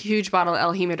had this huge bottle of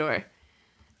El Jimador.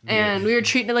 And we were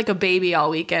treating it like a baby all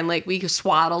weekend. Like we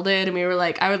swaddled it, and we were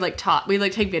like, I would like we'd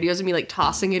like take videos of me like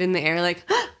tossing it in the air, like,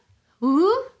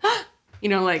 ooh, you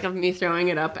know, like of me throwing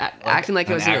it up, acting like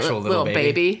it an was a actual little little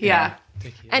baby. baby? Yeah.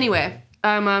 Yeah. Anyway,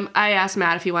 I asked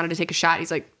Matt if he wanted to take a shot. He's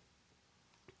like,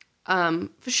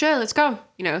 for sure, let's go.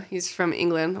 You know, he's from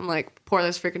England. I'm like, pour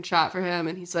this freaking shot for him,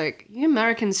 and he's like, you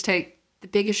Americans take the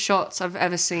biggest shots I've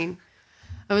ever seen.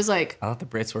 I was like, I thought the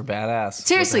Brits were badass.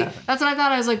 seriously, What the heck? that's what I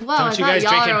thought. I was like, wow, Don't I you thought guys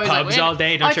y'all drink are in always pubs like, all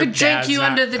day? Don't I your could drink dads you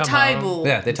not under the come home? table.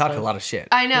 Yeah, they talk a lot of shit.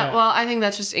 I know. Yeah. Well, I think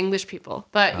that's just English people.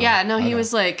 But yeah, no, he okay.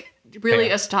 was like really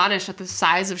Fair. astonished at the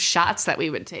size of shots that we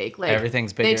would take. Like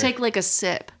Everything's They bigger. take like a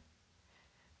sip.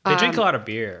 They drink a lot of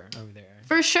beer over there.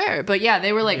 For sure. But yeah,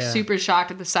 they were like Yeah. super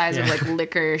shocked at the size of Yeah. like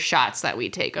liquor shots that we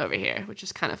take over here, which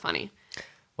is kind of funny.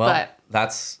 Well, but-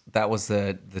 that was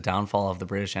the downfall of the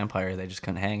British Empire. They just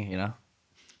couldn't hang, you know.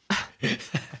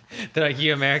 They're like,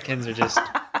 you Americans are just.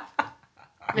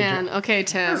 Man, okay,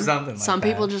 Tim. Something like Some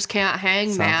people that. just can't hang,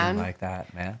 Something man. like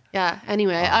that, man. Yeah.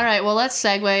 Anyway, all right. Well, let's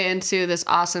segue into this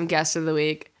awesome guest of the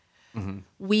week. Mm-hmm.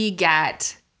 We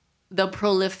got the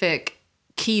prolific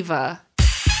Kiva.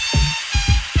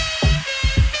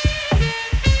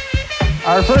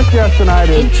 Our first guest tonight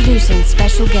is Introducing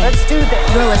special guest. Let's do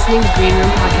this. You're listening to Green Room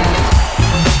Podcast.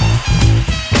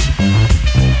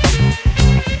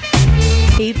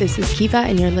 Hey, this is Kiva,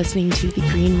 and you're listening to the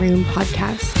Green Room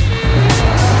Podcast.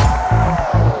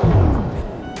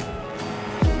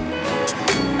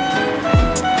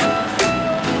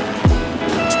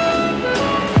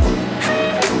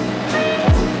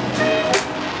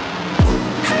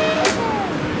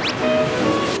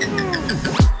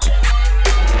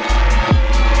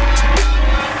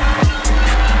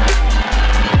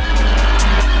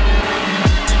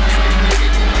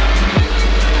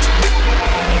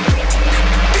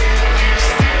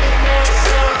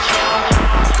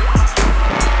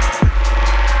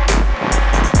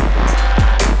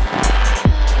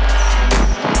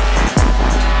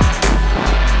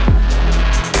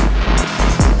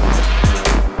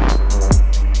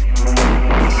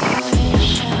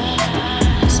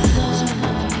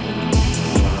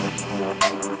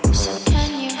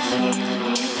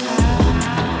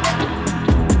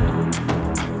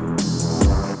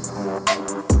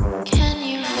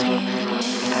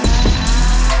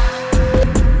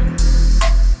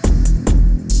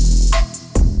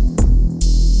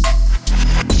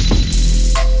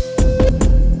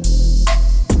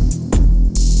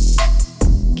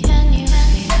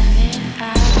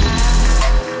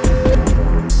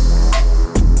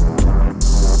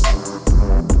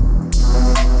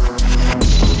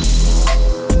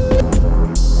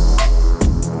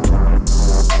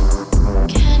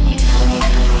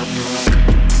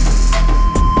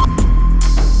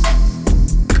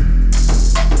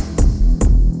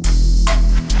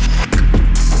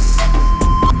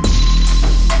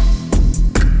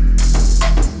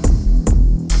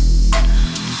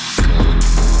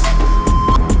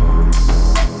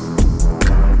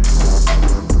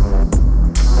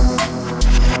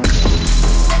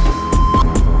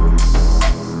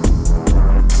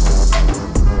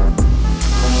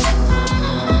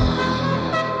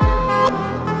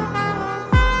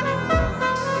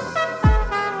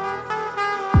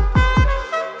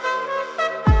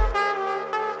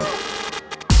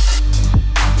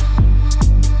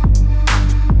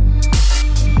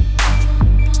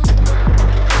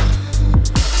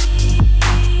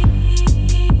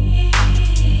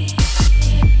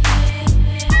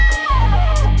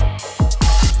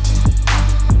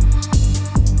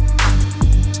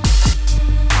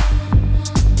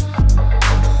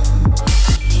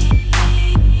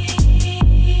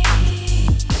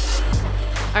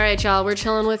 right, y'all. We're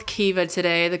chilling with Kiva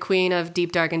today, the queen of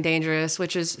Deep, Dark, and Dangerous,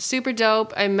 which is super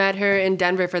dope. I met her in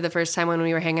Denver for the first time when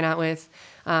we were hanging out with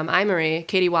Marie,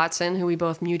 Katie Watson, who we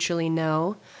both mutually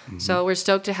know. So we're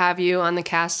stoked to have you on the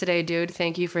cast today, dude.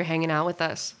 Thank you for hanging out with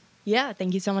us. Yeah,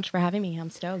 thank you so much for having me. I'm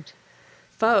stoked.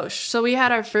 Foch. So we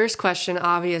had our first question,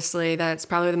 obviously, that's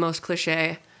probably the most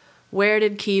cliche. Where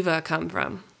did Kiva come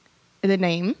from? The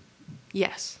name?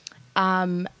 Yes.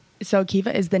 So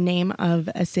Kiva is the name of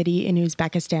a city in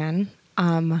Uzbekistan.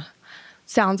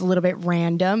 Sounds a little bit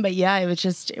random, but yeah,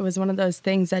 it was one of those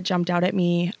things that jumped out at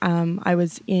me. I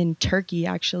was in Turkey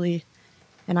actually,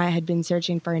 and I had been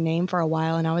searching for a name for a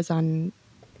while, and I was on,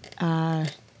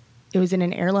 it was in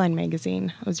an airline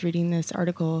magazine. I was reading this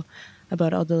article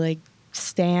about all the like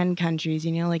Stan countries,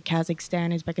 you know, like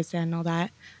Kazakhstan, Uzbekistan, and all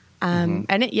that. And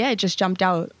it just jumped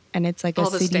out, and it's like All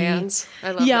a the city. stands.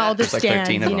 I love Yeah, that. all the There's like 13 stands,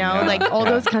 of you them, know, yeah. like all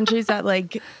Yeah. those countries that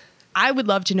like I would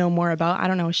love to know more about. I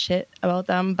don't know shit about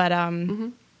them, but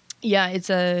yeah, it's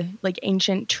a like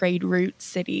ancient trade route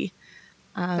city.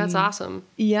 That's awesome.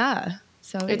 Yeah.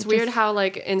 So It's it weird just- how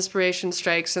like inspiration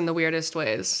strikes in the weirdest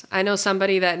ways. I know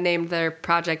somebody that named their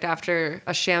project after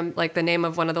like the name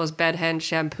of one of those bedhead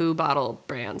shampoo bottle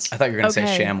brands. I thought you were going to say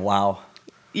Okay. Sham Wow.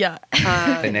 yeah.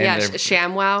 They named Yeah, their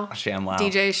ShamWow. ShamWow.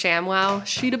 DJ ShamWow.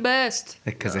 She the best.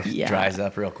 Because it Yeah. dries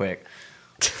up real quick.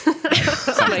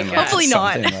 Oh my God. Hopefully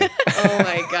not. Like, Oh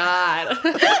my God.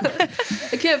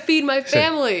 I can't feed my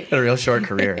family. had a real short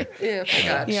career, Yeah, oh my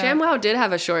God. Yeah. ShamWow did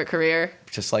have a short career.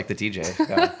 just like the DJ.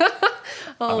 Yeah.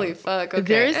 Holy fuck. Okay.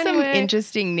 There's some Anyway.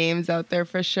 interesting names out there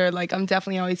for sure. Like I'm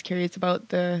definitely always curious about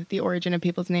the origin of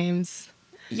people's names.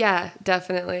 Yeah,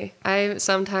 definitely. I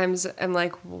sometimes am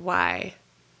like, why?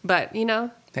 But, you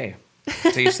know, Hey,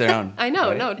 to each their own. I know,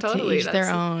 right? no, totally. To each their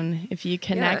That's- own. If you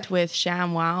connect Yeah. with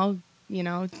ShamWow, you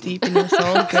know, deep in your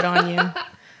soul, good on you.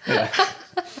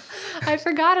 I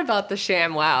forgot about the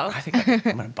ShamWow. I think I'm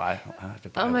going to buy. I have to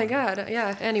buy Oh my one. God.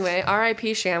 Yeah. Anyway,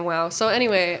 R.I.P. ShamWow. So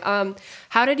anyway,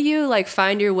 how did you like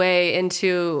find your way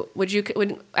into, what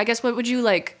would you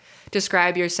like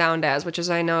describe your sound as, which is,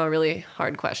 I know, a really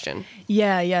hard question.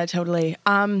 Yeah, totally.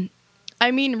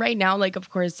 I mean, right now, like, of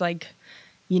course, like,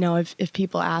 you know, if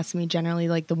people ask me, generally,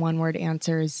 like, the one word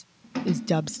answer is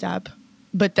dubstep.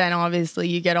 But then obviously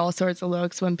you get all sorts of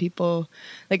looks when people,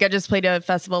 like, I just played a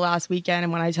festival last weekend,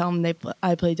 and when I tell them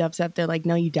I play dubstep, they're like,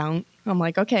 no, you don't. I'm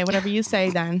like, okay, whatever you say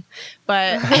then.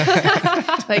 But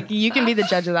like, you can be the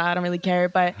judge of that. I don't really care.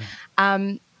 But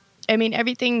I mean,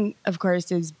 everything, of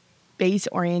course, is bass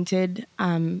oriented.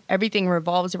 Everything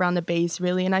revolves around the bass,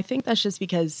 really. And I think that's just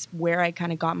because where I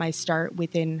kind of got my start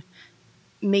within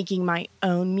making my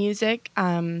own music.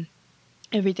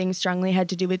 Everything strongly had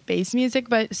to do with bass music,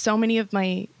 but so many of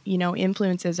my, you know,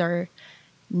 influences are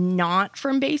not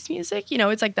from bass music. You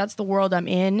know, it's like that's the world I'm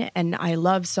in, and I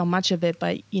love so much of it.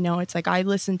 But, you know, it's like I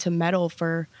listened to metal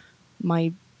for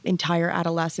my entire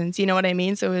adolescence. You know what I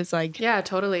mean? So it was like, Yeah,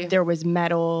 totally. there was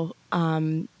metal.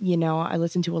 You know, I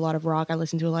listened to a lot of rock. I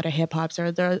listened to a lot of hip hop.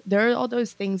 So there are all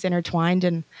those things intertwined,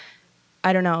 and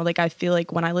I don't know. Like I feel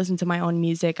like when I listen to my own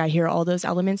music, I hear all those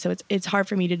elements. So it's hard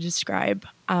for me to describe.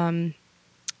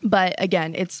 But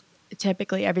again, it's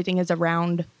typically everything is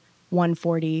around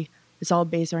 140. It's all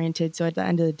bass oriented. So at the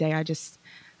end of the day, I just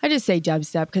say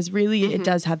dubstep because really it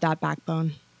does have that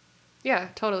backbone. Yeah,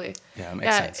 totally. Yeah, it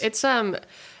makes sense.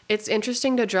 It's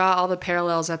interesting to draw all the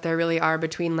parallels that there really are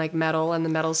between like metal and the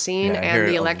metal scene Yeah, I hear and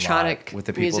the it a lot electronic with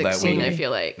the people music that scene. we- I feel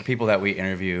like The people that we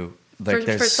interview, like, for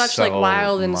there's such so like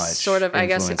wild and much sort of, I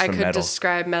guess influence I from could metal.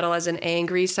 describe metal as an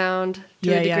angry sound to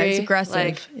Yeah, a yeah, degree. it's aggressive.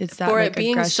 Like, It's that, for like, it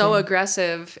being so aggression.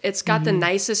 aggressive, it's got the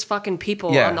nicest fucking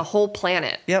people Yeah. on the whole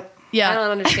planet. Yep. Yeah. I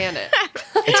don't understand it.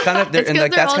 It's kind of, It's and because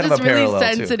like they're that's all kind of just a really parallel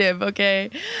sensitive, okay?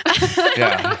 too.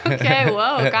 Yeah. Okay,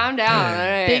 whoa, calm down. All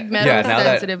right. Big metal Yeah, now that-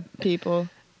 sensitive people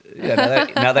Yeah.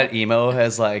 Now that emo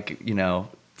has like, you know,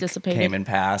 dissipated. came and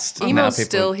passed. now Emo's people-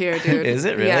 still here, dude. Is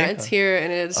it really? Yeah, it's here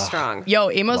and it is strong. Yo,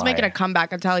 emo's making Why? a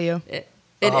comeback, I tell you. It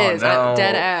Oh, is no.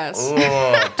 dead ass.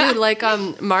 Oh. Dude, like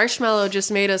Marshmello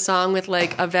just made a song with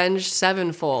like Avenged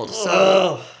Sevenfold.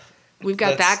 So we've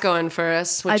got That's- that going for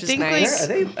us, which I is think, like, nice. Are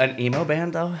they an emo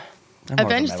band though? They're more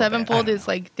of a Avenged metal band. I Sevenfold don't is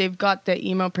like they've got the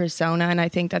emo persona, and I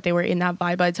think that they were in that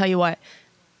vibe. But I tell you what,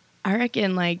 I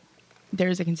reckon like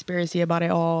there's a conspiracy about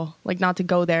it all. Like not to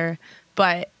go there,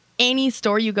 but any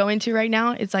store you go into right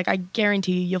now, it's like I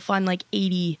guarantee you'll find like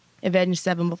 80 Avenged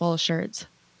Sevenfold shirts.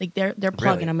 Like they're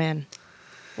plugging Really? them in.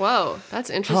 Whoa, that's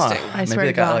Huh. interesting. I Maybe swear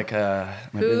they to got God.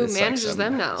 like maybe Who it's like manages some-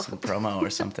 them now? Some promo or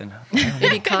something.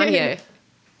 Maybe Kanye.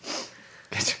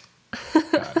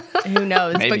 Who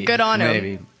knows? Maybe, but good on them.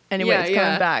 maybe. Anyway, Yeah, it's yeah.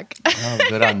 coming back. Oh,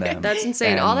 good on them. That's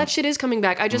insane. All that shit is coming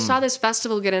back. I just saw this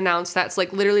festival get announced that's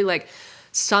like literally like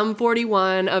Sum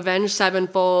 41, Avenged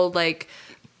Sevenfold, like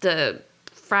the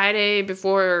Friday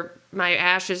before my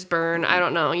ashes burn. I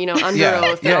don't know, Under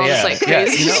Oath. They're all just like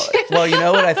crazy. You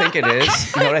know what I think it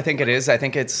is? You know what I think it is? I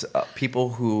think it's people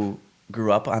who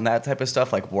grew up on that type of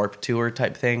stuff, like Warped Tour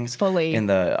type things. Fully. In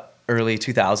the early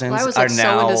 2000s. Well, I was, like, are so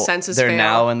now, into Census They're Fail.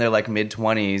 now in their like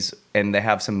mid-20s and they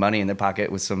have some money in their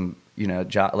pocket with some,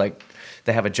 job, like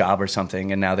they have a job or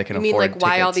something and now they can You mean afford like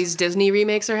why all tickets. these Disney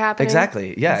remakes are happening?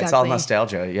 Exactly. Yeah, it's all Exactly.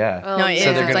 nostalgia. Yeah. No, it so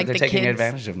is. they're It's like they're the taking kids-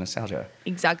 advantage of nostalgia.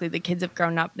 Exactly. The kids have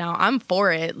grown up now. I'm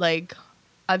for it. Like,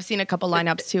 I've seen a couple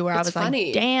lineups too where I It's was funny.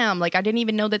 like, damn, like I didn't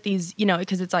even know that these,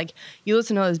 because it's like you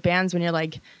listen to those bands when you're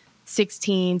like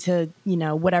 16 to,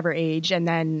 whatever age. And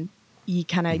then you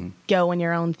kind of go in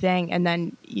your own thing. And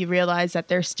then you realize that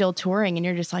they're still touring and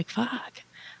you're just like, fuck,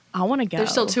 I want to go. They're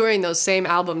still touring those same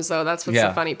albums though. That's what's Yeah.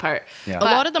 the funny part. Yeah. A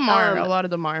lot of them are. um, A lot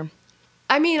of them are.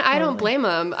 I mean, I don't blame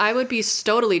them. I would be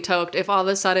totally toked if all of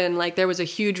a sudden, like, there was a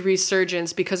huge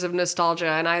resurgence because of nostalgia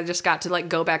and I just got to, like,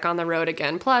 go back on the road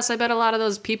again. Plus, I bet a lot of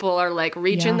those people are, like,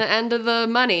 reaching Yeah. the end of the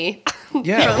money.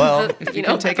 Yeah, from well, the- if you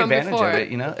can take from advantage before. of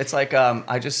it, it's like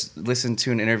I just listened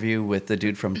to an interview with the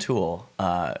dude from Tool,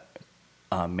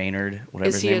 Maynard, whatever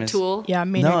Is his he name a is. tool? Yeah,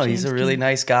 Maynard No, he's a James really Keenan.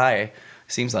 nice guy.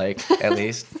 Seems like, at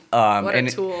least. What a and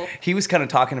tool. He was kind of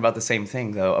talking about the same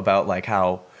thing though, about like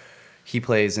how he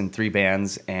plays in 3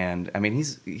 bands, and I mean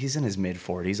he's in his mid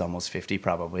 40s, almost 50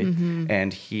 probably,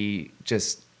 and he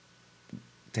just.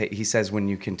 He says when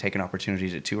you can take an opportunity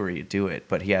to tour, you do it.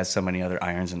 But he has so many other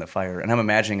irons in the fire. And I'm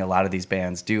imagining a lot of these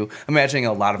bands do. I'm imagining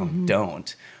a lot of them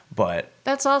don't. But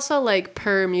That's also, like,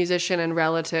 per musician and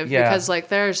relative. Yeah. Because, like,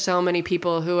 there are so many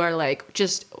people who are, like,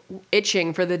 just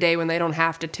itching for the day when they don't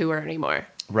have to tour anymore.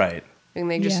 right, And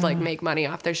they just, Yeah. like, make money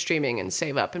off their streaming and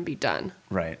save up and be done.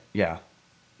 right. Yeah,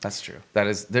 that's true. That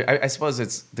is, I suppose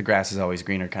it's the grass is always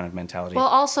greener kind of mentality. Well,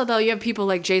 also though, you have people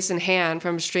like Jason Han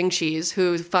from String Cheese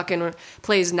who fucking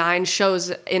plays 9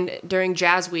 shows during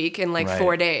Jazz Week in like Right.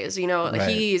 4 days. Right.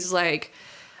 He's like,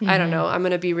 I don't know. I'm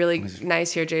gonna be really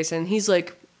nice here, Jason. He's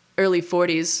like early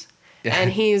 40s, Yeah.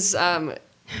 and he's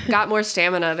got more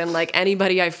stamina than like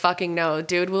anybody I fucking know.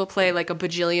 Dude will play like a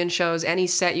bajillion shows, any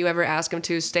set you ever ask him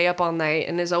to, stay up all night,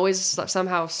 and is always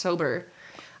somehow sober.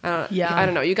 Yeah. I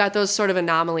don't know. You got those sort of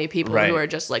anomaly people Right. who are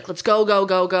just like, let's go, go,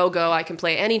 go, go, go. I can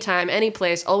play anytime, any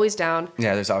place, always down.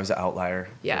 yeah, there's always an outlier.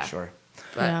 Yeah. For sure.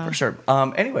 But Yeah. For sure.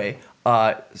 Anyway,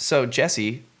 so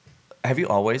Jesse, have you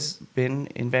always been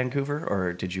in Vancouver,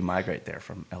 or did you migrate there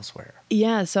from elsewhere?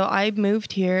 Yeah, so I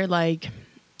moved here I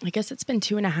guess it's been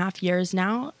 2.5 years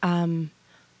now.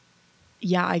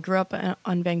 Yeah, I grew up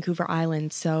on Vancouver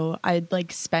Island, so I'd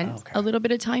like spent Okay. a little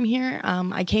bit of time here.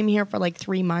 I came here for like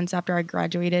 3 months after I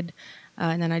graduated,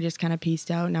 and then I just kind of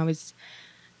pieced out, and I was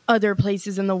other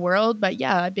places in the world. But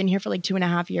yeah, I've been here for like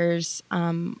 2.5 years.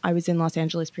 I was in Los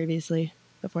Angeles previously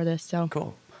before this, so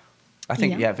Cool. I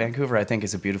think, Yeah. Vancouver, I think,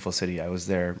 is a beautiful city. I was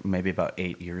there maybe about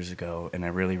 8 years ago, and I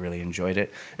really, really enjoyed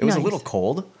it. It was a Nice. little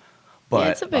cold, but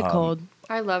yeah, it's a bit cold.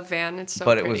 I love Van. It's so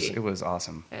but pretty. it was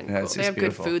awesome. and Yeah, cool. it's They just have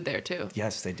beautiful. good food there too.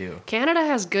 Yes, they do. Canada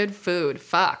has good food.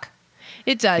 Fuck.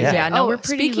 It does, Yeah. yeah. No, oh, we're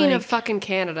pretty. speaking of like- fucking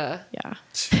Canada, yeah,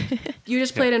 you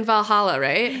just played in Valhalla,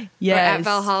 right? Or at Yes.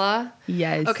 Valhalla.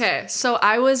 yes. Okay, so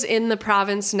I was in the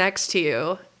province next to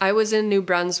you. I was in New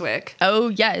Brunswick. Oh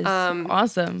yes,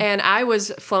 awesome. And I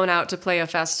was flown out to play a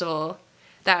festival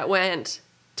that went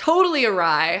totally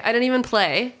awry. I didn't even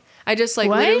play. I just like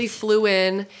What? literally flew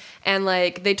in, and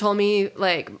like they told me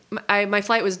like my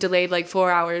flight was delayed like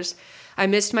 4 hours. I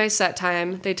missed my set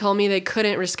time. They told me they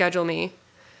couldn't reschedule me.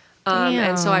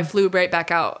 And so I Damn. flew right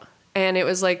back out. And it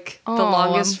was like the Aw.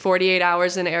 longest 48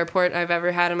 hours in an airport I've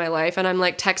ever had in my life. And I'm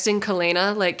like texting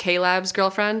Kalena, like K-Lab's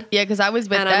girlfriend. Yeah, because I was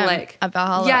with And them I'm like, at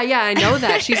Valhalla. yeah, I know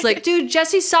that. She's like, dude,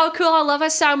 Jesse's so cool. I love her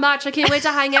so much. I can't wait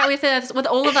to hang out with her, with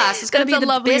all of us. It's gonna That's be a the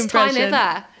lovely best time impression.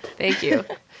 ever. Thank you.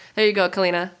 There you go,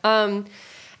 Kalena.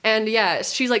 And yeah,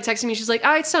 she's like texting me. She's like,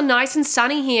 oh, it's so nice and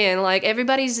sunny here, and like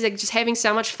everybody's like just having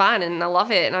so much fun, and I love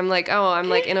it. And I'm like, oh, I'm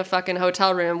like in a fucking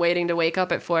hotel room waiting to wake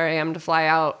up at 4 a.m. to fly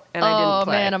out, and I Oh didn't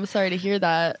play. man, I'm sorry to hear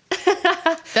that.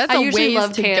 That's I a usually ways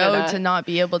love to Canada. go to not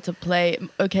be able to play.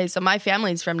 Okay, so my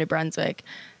family's from New Brunswick,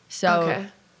 so Okay.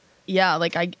 yeah,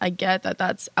 like I get that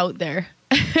that's out there.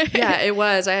 Yeah, it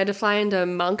was. I had to fly into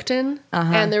Moncton,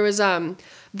 and there was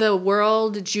the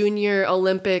World Junior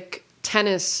Olympic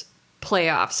tennis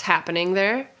playoffs happening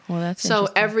there. Well, that's so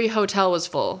interesting. every hotel was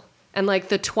full, and like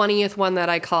the 20th one that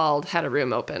I called had a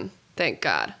room open. Thank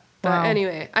God. But Wow.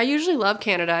 anyway, I usually love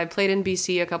Canada. I played in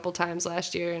BC a couple times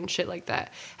last year and shit like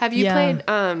that. Have you Yeah. played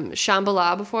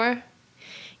Shambhala before?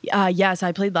 Yes,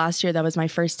 I played last year. That was my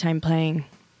first time playing.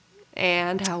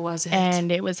 And how was it?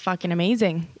 And it was fucking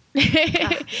amazing.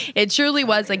 It truly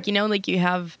was. Like, you know, like you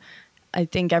have, I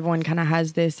think everyone kind of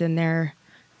has this in their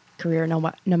career, no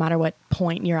matter what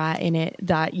point you're at in it,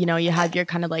 that, you know, you have your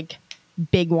kind of like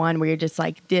big one where you're just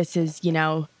like, this is, you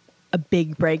know, a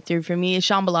big breakthrough for me.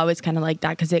 Shambhala was kind of like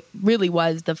that because it really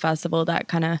was the festival that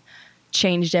kind of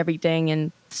changed everything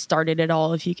and started it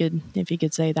all, if you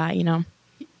could say that, you know.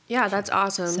 Yeah, that's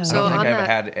awesome. So- So, I on don't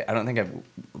that, think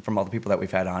I've, from all the people that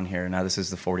we've had on here, now this is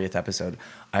the 40th episode,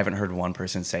 I haven't heard one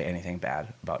person say anything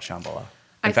bad about Shambhala.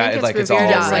 I think it's revered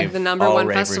as like the number all one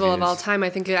rave festival of all reviews. time. I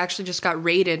think it actually just got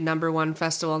rated number one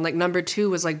festival, and like number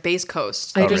two was like Base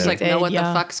Coast. I I just really? like know what Yeah.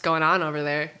 the fuck's going on over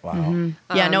there. Wow.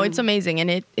 Yeah, no, it's amazing. And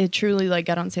it truly, like,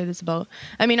 I don't say this about,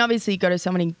 I mean, obviously you go to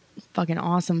so many fucking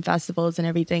awesome festivals and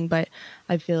everything, but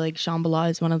I feel like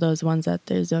Shambhala is one of those ones that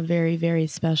there's a very, very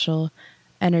special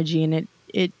energy, and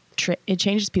it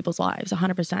changes people's lives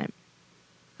 100%.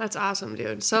 That's awesome,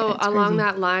 dude. So It's along crazy.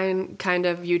 that line, kind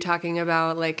of you talking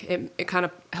about like it kind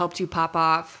of helped you pop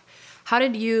off. How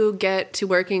did you get to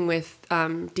working with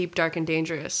Deep, Dark, and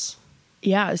Dangerous?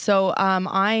 Yeah. So,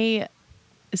 my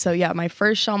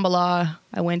first Shambhala,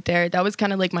 I went there. That was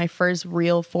kind of like my first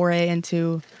real foray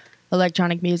into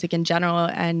electronic music in general.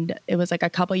 And it was like a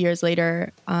couple years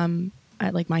later,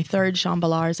 at like my third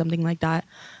Shambhala or something like that,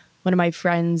 one of my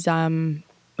friends,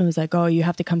 was like, "Oh, you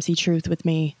have to come see Truth with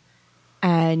me."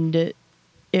 And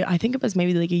I think it was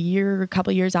maybe like a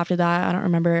couple years after that, I don't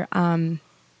remember,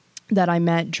 that I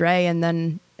met Dre, and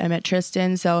then I met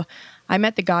Tristan. So I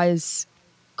met the guys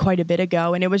quite a bit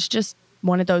ago, and it was just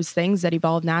one of those things that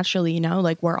evolved naturally, you know,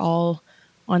 like we're all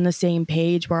on the same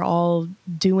page, we're all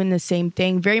doing the same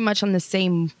thing, very much on the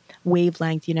same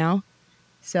wavelength, you know?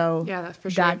 So Yeah, that's for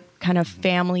sure. that kind of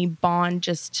family bond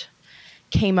just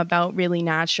came about really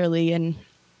naturally. And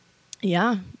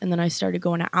yeah, and then I started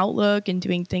going to Outlook and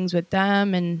doing things with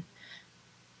them, and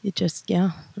it just,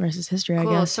 the rest is history, I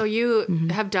Cool. guess. So you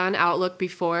have done Outlook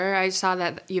before. I saw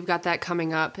that you've got that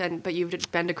coming up, but you've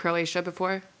been to Croatia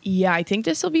before. Yeah, I think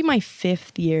this will be my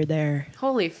 5th year there.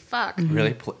 Holy fuck!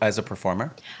 Really? As a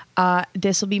performer?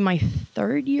 This will be my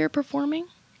 3rd year performing.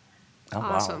 Oh,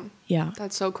 Awesome. wow. Yeah.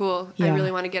 That's so cool. I Yeah.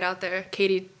 really want to get out there.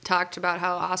 Katie talked about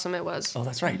how awesome it was. Oh,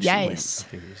 that's right. She Yes. went a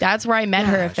few years That's where I met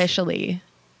her Yeah, officially.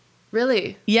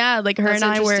 Really? Yeah, like her That's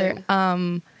and I were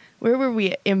interesting. where were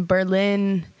we? In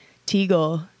Berlin,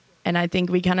 Tegel. And I think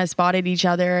we kind of spotted each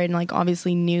other and like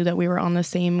obviously knew that we were on the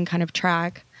same kind of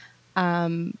track.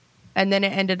 And then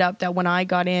it ended up that when I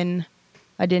got in,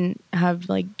 I didn't have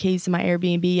like keys to my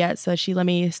Airbnb yet, so she let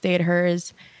me stay at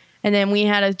hers. And then we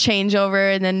had a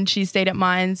changeover, and then she stayed at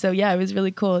mine. So yeah, it was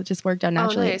really cool. It just worked out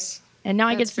naturally. Oh, nice. And now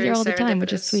I get That's to see her very all the time,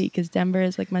 which is serendipitous. sweet because Denver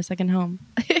is like my second home.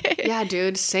 Yeah,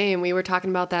 dude, same. We were talking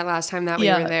about that last time that we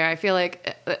Yeah. were there. I feel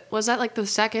like, was that like the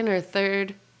second or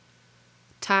third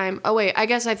time? Oh, wait, I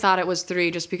guess I thought it was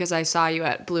 3 just because I saw you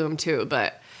at Bloom too.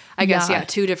 But I guess, Yeah.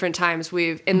 2 different times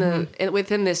we've,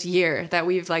 within this year that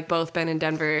we've like both been in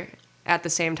Denver at the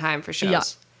same time for shows. Yeah.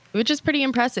 Which is pretty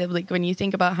impressive. Like when you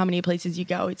think about how many places you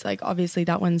go, it's like obviously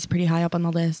that one's pretty high up on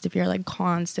the list if you're like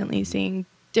constantly seeing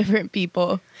different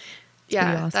people. It's Yeah,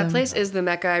 pretty that awesome. place is the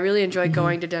Mecca. I really enjoy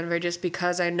going to Denver just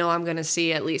because I know I'm going to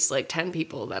see at least like 10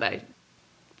 people that I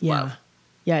Yeah. love.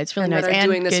 Yeah, it's really and nice. that are and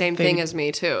doing the good same food. thing as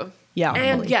me too. Yeah.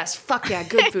 And totally. yes, fuck yeah,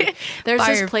 good food. There's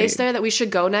Fire this place food. there that we should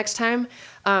go next time.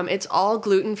 It's all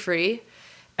gluten free.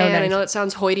 Oh, And I nice. know it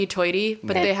sounds hoity-toity,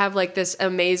 but Yeah. they have like this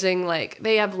amazing, like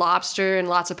they have lobster and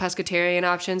lots of pescatarian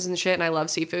options and shit. And I love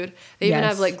seafood. They even Yes.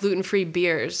 have like gluten-free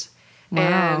beers, Wow.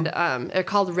 and they're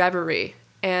called Reverie.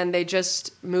 And they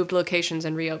just moved locations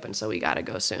and reopened, so we gotta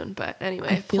go soon. But anyway,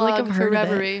 I feel like plug I've for heard of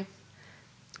it. Reverie.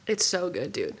 It's so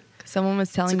good, dude. Someone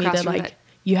was telling me across that from like that-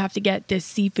 you have to get this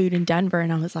seafood in Denver,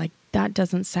 and I was like, that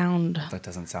doesn't sound. That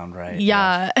doesn't sound right.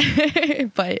 Yeah,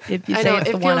 but if you I say know, it's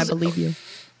it the one, I feels- believe you.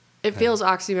 It feels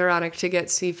oxymoronic to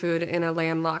get seafood in a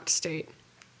landlocked state.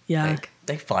 Yeah, Like,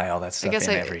 They fly all that stuff guess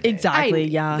in I- every day. exactly.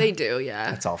 Yeah, They do,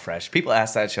 yeah. It's all fresh. People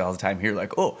ask that shit all the time here,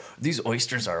 like, oh, these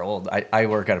oysters are old. I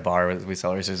work at a bar where we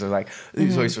sell oysters. They're like,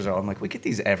 these oysters are old. I'm like, we get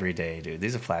these every day, dude.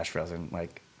 These are flash frozen.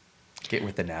 Like, get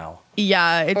with the now.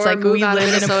 yeah. It's Or like move we out of live in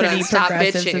a Minnesota pretty and stop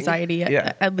progressive bitching. society,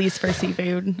 Yeah. at least for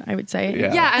seafood, I would say.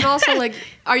 Yeah. Yeah, and also, like,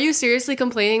 are you seriously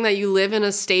complaining that you live in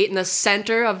a state in the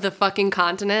center of the fucking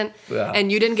continent Yeah.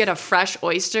 and you didn't get a fresh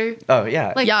oyster? Oh,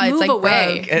 yeah. Like, Yeah, it's move like,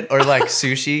 away. Or like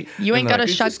sushi. You ain't And gotta like,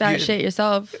 it's shuck just that good. shit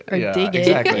yourself or Yeah, dig it.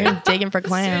 exactly. You're digging for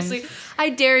clams. Seriously, I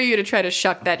dare you to try to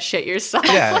shuck that shit yourself.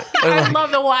 Yeah, I'd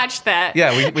love to watch that.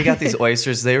 Yeah, we got these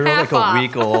oysters. They were Half like a off.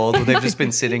 week old. They've just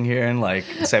been sitting here in like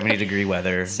 70-degree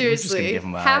weather. We're just gonna Seriously, give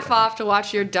 'em out. half off to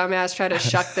watch your dumbass try to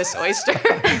shuck this oyster.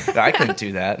 I couldn't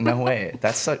do that. No way.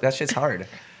 That shit's hard.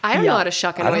 I don't Yeah. know how to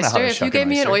shuck an I don't know how oyster. to If you shuck gave an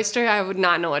me an oyster. oyster, I would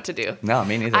not know what to do. No,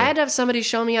 me neither. I had to have somebody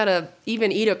show me how to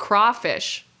even eat a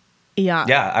crawfish. Yeah.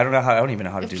 Yeah, I don't even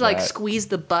know how to You do have to like that. squeeze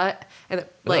the butt and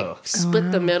like Ugh.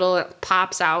 split the middle and it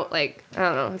pops out. Like, I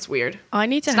don't know. It's weird. I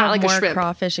need to It's not have like a more shrimp.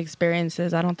 crawfish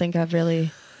experiences. I don't think I've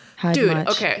really had Dude, much.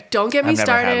 okay. Don't get me I've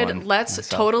never had started. one Let's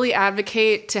myself. totally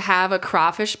advocate to have a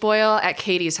crawfish boil at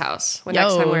Katie's house next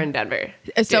time Yo. we're in Denver.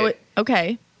 So, Dude.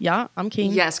 okay. Yeah, I'm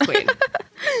keen. Yes, queen.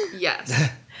 Yes.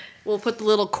 We'll put the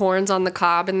little corns on the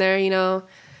cob in there, you know,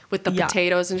 with the Yeah.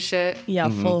 potatoes and shit. Yeah,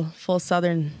 full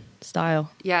Southern style.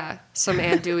 Yeah. Some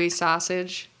andouille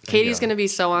sausage. Katie's go. going to be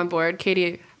so on board.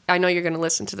 Katie, I know you're going to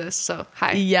listen to this, so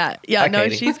hi. Yeah, Hi, no,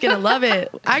 Katie. she's gonna love it.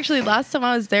 Actually, last time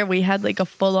I was there, we had like a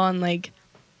full on like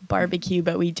barbecue,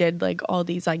 but we did like all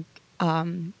these like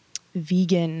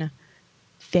vegan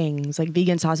things, like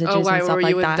vegan sausages Oh, why and stuff were like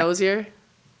you with that. Dozier?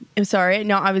 I'm sorry,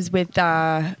 no, I was with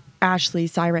Ashley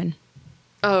Siren,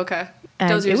 Oh, okay. and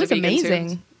Dozier's it a was vegan, too.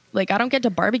 amazing. Like I don't get to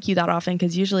barbecue that often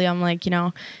because usually I'm like, you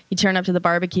know, you turn up to the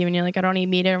barbecue and you're like, I don't eat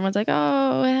meat. And everyone's like,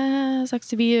 oh, sucks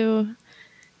to be you.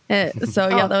 So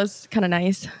yeah, Oh. that was kind of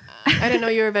nice. I didn't know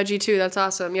you were a veggie too. That's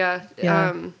awesome. Yeah.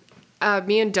 Yeah.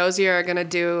 Me and Dozier are gonna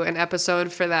do an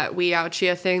episode for that We Out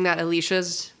Chia thing that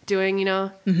Alicia's doing. You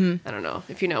know, I don't know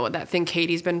if you know what that thing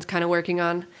Katie's been kind of working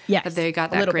on. Yes, that they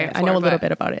got a that little grant bit. for. I know a little but-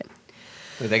 bit about it.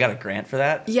 They got a grant for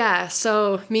that? Yeah.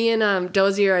 So me and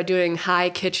Dozier are doing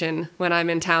High Kitchen when I'm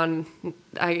in town.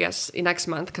 I guess next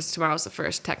month because tomorrow's the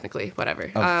first, technically. Whatever.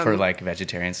 Oh, for like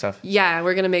vegetarian stuff? Yeah,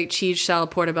 we're gonna make cheese shell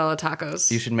portobello tacos.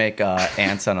 You should make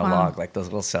ants on a log, like those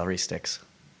little celery sticks.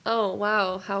 Oh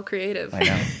wow, how creative! I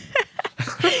know.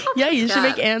 Yeah, you should Yeah.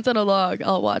 make ants on a log.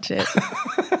 I'll watch it.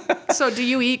 So do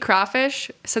you eat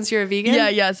crawfish since you're a vegan?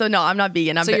 Yeah. So no, I'm not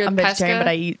vegan. I'm, So you're I'm vegetarian, pesca? but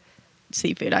I eat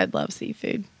seafood. I love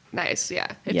seafood. Nice, yeah.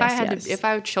 If Yes, I had yes. to, if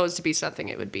I chose to be something,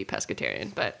 it would be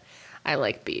pescatarian. But I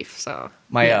like beef, so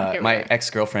My here we my are.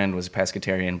 ex-girlfriend was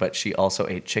pescatarian, but she also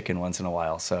ate chicken once in a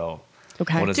while. So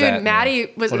Okay. what does Dude, that mean?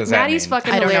 Maddie was What does that Maddie's mean?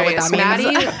 fucking I don't know what hilarious.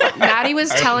 that means. Maddie was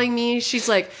telling me she's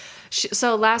like.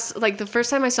 So the first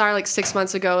time I saw her like 6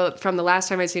 months ago from the last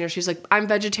time I'd seen her, she's like, I'm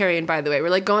vegetarian, by the way. We're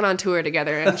like going on tour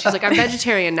together. And she's like, I'm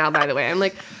vegetarian now, by the way. I'm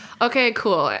like, okay,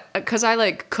 cool. Cause I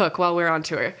like cook while we're on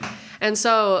tour. And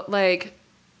so like,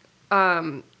 You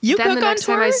then cook the next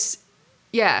on time tour?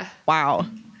 yeah. Wow.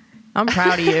 I'm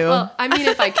proud of you. Well, I mean,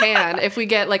 if I can, if we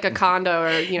get like a condo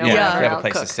or, you know, Yeah, whatever, you have I'll a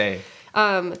place cook. to stay.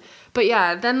 But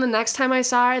yeah, then the next time I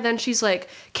saw her, then she's like,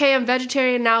 "Okay, I'm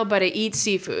vegetarian now, but I eat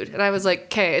seafood." And I was like,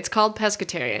 "Okay, it's called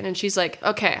pescatarian." And she's like,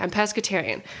 "Okay, I'm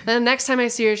pescatarian." Then the next time I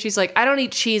see her, she's like, "I don't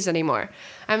eat cheese anymore."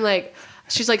 I'm like,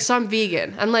 she's like, "So I'm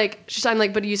vegan." I'm like,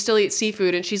 "But you still eat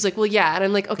seafood?" And she's like, "Well, yeah." And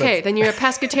I'm like, "Okay, then you're a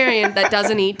pescatarian that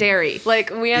doesn't eat dairy." Like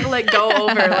we had to like go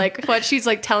over like what she's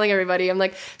like telling everybody. I'm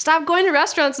like, "Stop going to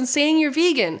restaurants and saying you're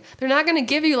vegan. They're not going to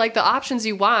give you like the options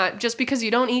you want just because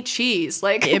you don't eat cheese."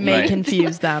 Like it may Right.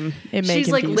 confuse them. It may she's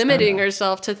like confuse limiting them.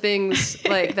 herself to things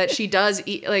like that she does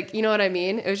eat, like, you know what I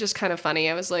mean? It was just kind of funny.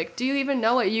 I was like, do you even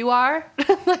know what you are?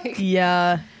 Like,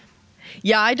 Yeah.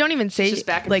 Yeah, I don't even say just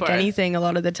back and like forth. anything a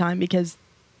lot of the time because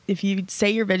if you say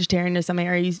you're vegetarian or something,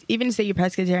 or you even say you're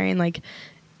pescatarian, like,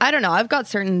 I don't know. I've got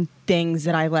certain things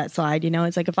that I let slide, you know?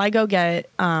 It's like if I go get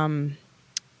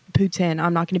poutine,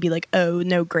 I'm not going to be like, oh,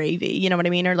 no gravy, you know what I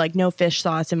mean? Or like no fish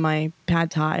sauce in my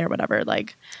pad thai or whatever,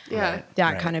 like yeah. Right.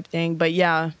 that kind of thing. But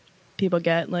yeah, people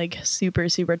get like super,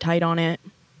 super tight on it.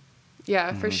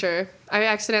 Yeah, for sure. I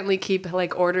accidentally keep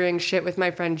like ordering shit with my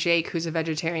friend Jake, who's a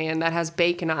vegetarian, that has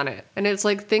bacon on it. And it's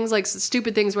like things like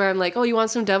stupid things where I'm like, oh, you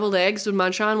want some deviled eggs to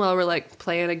munch on while we're like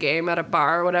playing a game at a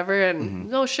bar or whatever?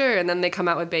 And oh, sure. And then they come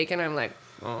out with bacon. I'm like,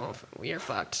 oh, you're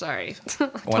fucked. Sorry. I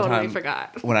One totally time,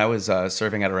 forgot. when I was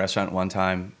serving at a restaurant one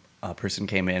time, a person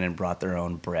came in and brought their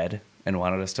own bread and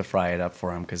wanted us to fry it up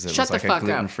for him because it Shut was the like fuck a up.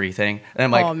 gluten-free thing. And I'm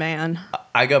like, Oh man.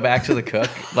 I go back to the cook,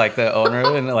 like the owner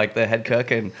and like the head cook,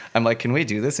 and I'm like, can we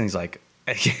do this? And he's like,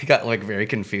 he got like very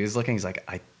confused looking. He's like,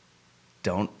 I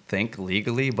don't think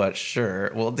legally, but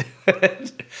sure, we'll do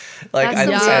it. Like, That's I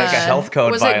think it's like a yeah. health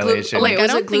code Was it violation. wait, Like, I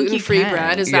was don't it think you gluten-free can.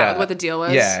 bread? Is that what the deal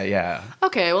was? Yeah, yeah.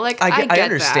 Okay, well, like, I get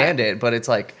understand that. it, but it's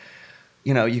like,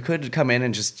 you know, you could come in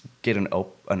and just get an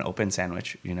open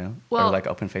sandwich, you know, Well, or like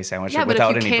open face sandwich Yeah, but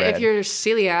without if you any can't, bread. if you're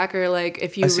celiac or like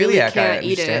if you a really celiac, I can't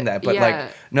eat it, understand that, but yeah.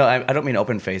 like, no, I don't mean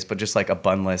open face, but just like a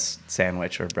bunless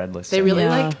sandwich or breadless. they really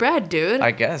Yeah. liked bread, dude. I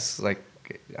guess like,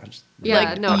 I just, yeah,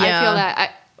 like, no, I yeah. feel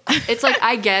that. It's like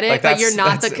I get it, Like, but you're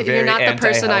not that's the very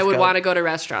person I anti-health would code. want to go to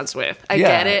restaurants with. I Yeah,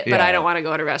 get it, but yeah. I don't want to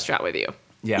go to a restaurant with you.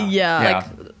 Yeah. Yeah.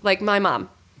 Like my mom.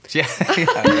 Yeah. Yeah.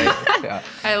 Right. Yeah.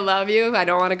 I love you. I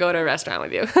don't want to go to a restaurant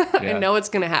with you. I Yeah. know it's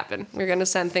gonna happen. We're gonna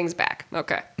send things back.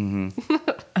 Okay.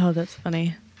 Oh, that's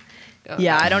funny. Go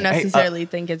Yeah, ahead. I don't necessarily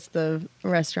think it's the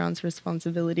restaurant's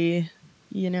responsibility,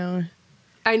 you know.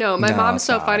 I know. My No, mom's it's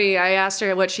so not. funny. I asked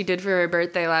her what she did for her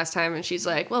birthday last time, and she's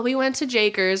like, well, we went to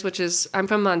Jakers, which is, I'm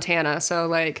from Montana, so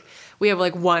like we have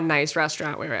like one nice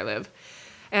restaurant where I live.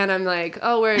 And I'm like,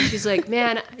 oh, where? She's like,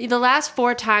 man, the last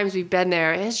 4 times we've been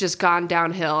there, it's just gone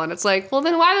downhill. And it's like, well,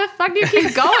 then why the fuck do you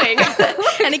keep going?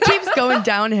 And it keeps going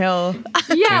downhill.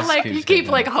 Yeah, Just like keeps you keep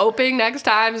going like hoping next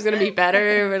time is gonna be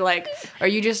better, or like, are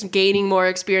you just gaining more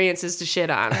experiences to shit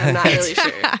on? I'm not really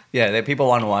sure. Yeah. That people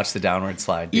want to watch the downward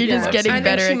slide. You're People just love getting I seeing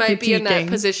think better she at might be in that critiquing.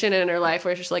 position in her life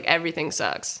where it's just like everything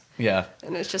sucks. it. Yeah.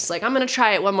 And it's just like, I'm going to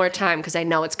try it one more time because I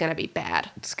know it's going to be bad.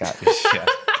 Scott. Yeah.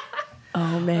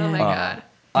 Oh Oh man. my God.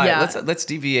 All right, Yeah. let's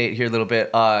deviate here a little bit.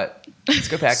 Let's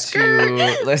go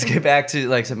back to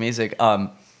like some music.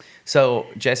 So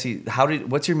Jesse,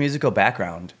 what's your musical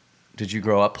background? Did you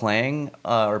grow up playing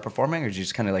or performing, or did you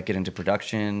just kind of like get into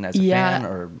production as a fan?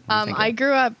 Or what are you thinking? I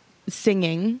grew up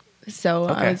singing, so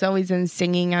Okay. I was always in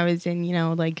singing. I was in,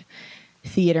 like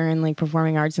theater and like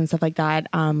performing arts and stuff like that.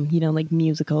 Like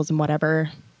musicals and whatever.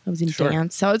 I was in Sure.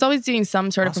 dance, so I was always doing some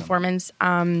sort of Awesome. performance.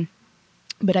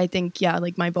 But I think,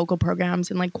 like my vocal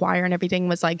programs and like choir and everything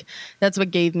was like, that's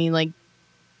what gave me like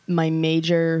my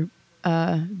major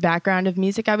background of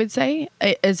music, I would say.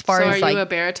 As far So as are like, you a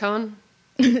baritone?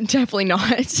 definitely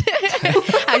not.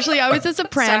 Actually, I was a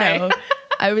soprano. Sorry.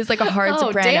 I was like a hard Oh,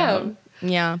 soprano.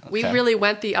 Yeah. We Okay. really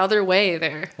went the other way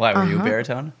there. Why were you a Uh-huh.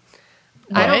 baritone?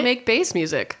 I What? don't make bass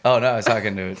music. Oh no, I was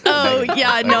talking to. Oh Megan.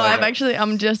 yeah, no, Okay.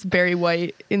 I'm just Barry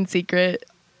White in secret.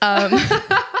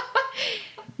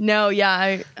 No,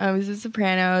 yeah, I was a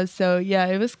soprano, so yeah,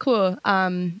 it was cool.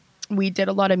 We did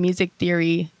a lot of music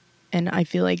theory, and I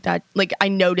feel like that, like I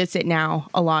notice it now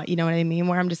a lot. You know what I mean?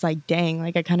 Where I'm just like, dang,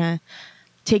 like I kind of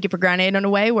take it for granted in a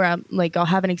way where I'm like, I'll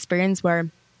have an experience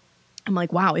where I'm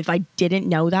like, wow, if I didn't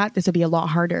know that, this would be a lot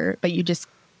harder. But you just,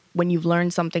 when you've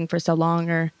learned something for so long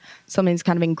or something's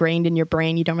kind of ingrained in your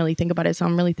brain, you don't really think about it. So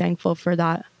I'm really thankful for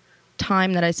that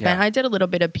time that I spent. Yeah. I did a little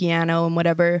bit of piano and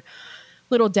whatever,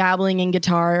 little dabbling in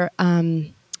guitar.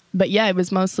 But yeah, it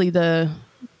was mostly the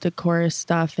chorus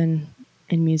stuff and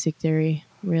music theory,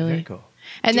 really. Very cool.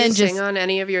 And Do then you just, sing on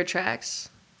any of your tracks?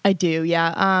 I do,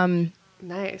 yeah.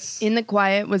 Nice. In the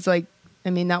Quiet was like, I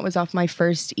mean, that was off my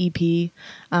first EP.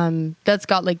 That's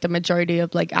got like the majority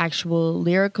of like actual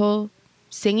lyrical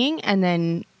singing. And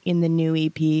then in the new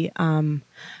EP,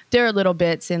 there are little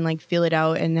bits in like Feel It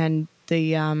Out, and then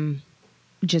the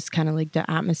just kind of like the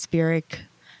atmospheric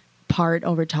part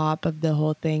over top of the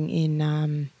whole thing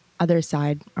in Other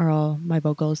Side are all my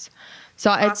vocals.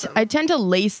 So Awesome. I tend to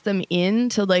lace them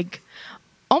into like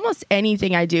almost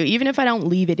anything I do, even if I don't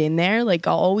leave it in there. Like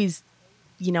I'll always,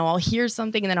 I'll hear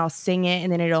something and then I'll sing it,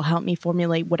 and then it'll help me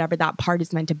formulate whatever that part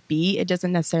is meant to be. It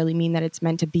doesn't necessarily mean that it's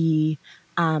meant to be,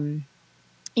 a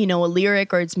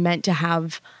lyric, or it's meant to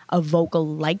have a vocal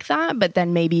like that. But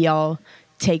then maybe I'll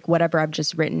take whatever I've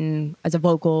just written as a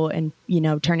vocal and,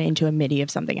 turn it into a MIDI of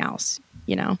something else,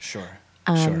 Sure.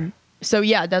 Um, Sure. So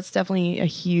yeah, that's definitely a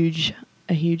huge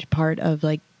part of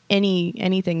like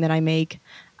anything that I make.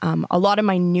 A lot of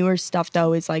my newer stuff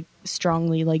though is like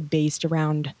strongly like based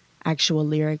around actual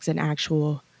lyrics and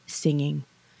actual singing,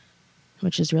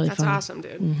 which is really That's fun. awesome,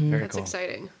 dude. Very That's cool.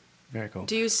 exciting. Very cool.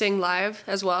 Do you sing live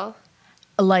as well?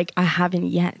 Like I haven't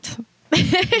yet.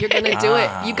 You're gonna do it.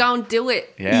 You gonna do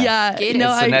it. Yeah. Get it.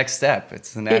 no, It's the next step.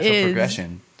 It's the natural is.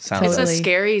 progression. Sounds It's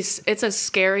like. a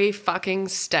scary fucking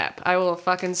step. I will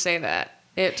fucking say that.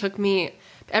 It took me.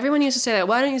 Everyone used to say that.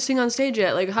 Why don't you sing on stage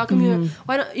yet? Like, how come you?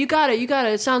 Why don't you got it? You got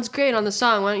it. It sounds great on the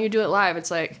song. Why don't you do it live? It's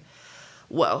like,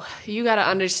 whoa. You got to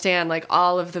understand like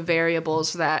all of the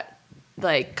variables that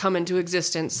like come into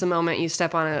existence the moment you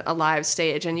step on a live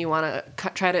stage, and you want to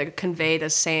try to convey the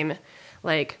same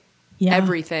like Yeah.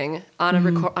 everything on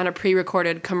on a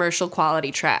pre-recorded commercial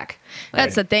quality track.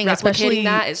 That's the thing, Replicating especially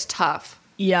that is tough.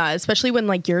 Yeah, especially when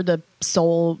like you're the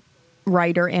sole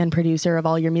writer and producer of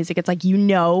all your music. It's like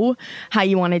how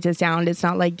you want it to sound. It's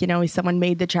not like, someone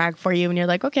made the track for you and you're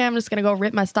like, okay, I'm just gonna go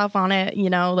rip my stuff on it,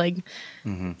 like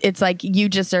it's like you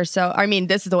just are so, I mean,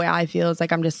 this is the way I feel. It's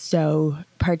like I'm just so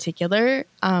particular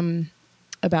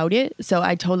about it. So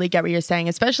I totally get what you're saying,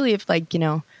 especially if like,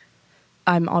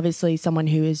 I'm obviously someone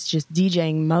who is just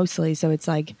DJing mostly. So it's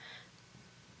like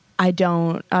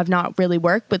I've not really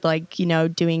worked with like,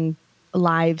 doing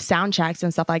live sound checks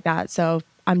and stuff like that. So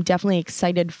I'm definitely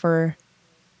excited for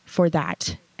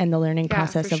that and the learning Yeah,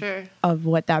 process for of, sure. of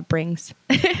what that brings.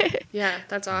 Yeah,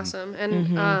 that's awesome.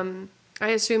 And I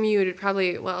assume you would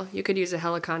probably, well, you could use a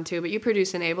Helicon too, but you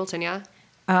produce in Ableton, yeah?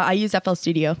 I use FL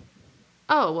Studio.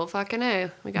 Oh, well, fucking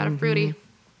A. We got a fruity.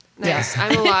 Nice.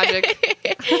 I'm a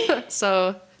Logic.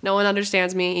 So no one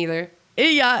understands me either.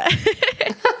 Yeah.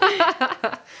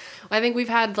 I think we've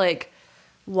had like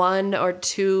 1 or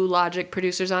 2 Logic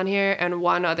producers on here and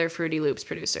 1 other Fruity Loops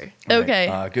producer. Okay.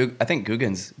 I think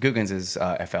Guggens is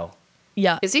FL.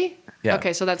 Yeah. Is he? Yeah,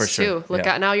 Okay, so that's for sure. 2. Look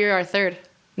Yeah. out. Now you're our 3rd.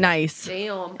 Nice.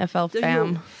 Damn. FL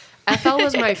fam. FL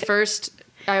was my first,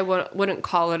 I wouldn't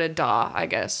call it a DAW, I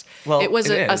guess. Well, it was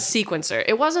it a is. sequencer.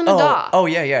 It wasn't a DAW. Oh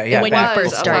yeah. When It you was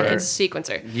first a started. fucking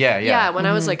sequencer. Yeah. Yeah, when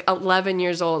I was like 11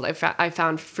 years old, I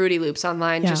found Fruity Loops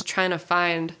online, Yeah. just trying to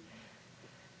find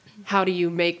how do you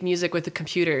make music with a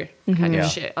computer kind Yeah.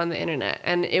 of shit on the internet.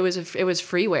 And it was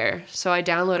freeware, so I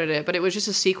downloaded it, but it was just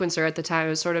a sequencer at the time. It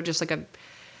was sort of just like a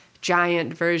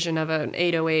giant version of an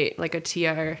 808, like a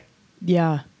TR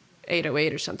Yeah.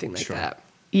 808 or something like Sure. that.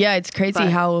 Yeah, it's crazy But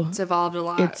how it's evolved a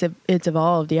lot. it's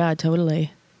evolved. Yeah,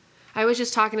 totally. I was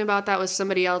just talking about that with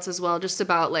somebody else as well, just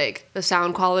about like the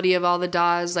sound quality of all the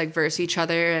DAWs like versus each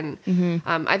other. And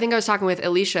I think I was talking with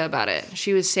Alicia about it.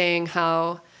 She was saying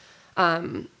how,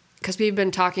 because I'd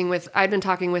been talking with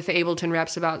the Ableton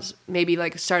reps about maybe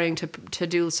like starting to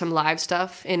do some live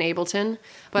stuff in Ableton,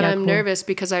 but Yeah, I'm cool. nervous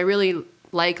because I really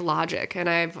like Logic and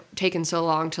I've taken so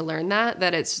long to learn that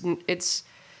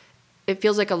it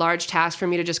feels like a large task for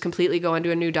me to just completely go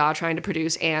into a new DAW trying to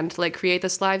produce and like create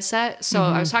this live set. So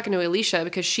I was talking to Alicia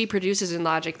because she produces in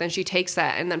Logic, then she takes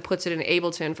that and then puts it in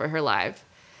Ableton for her live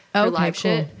Okay, cool.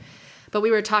 shit. But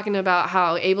we were talking about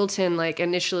how Ableton like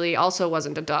initially also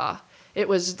wasn't a DAW. It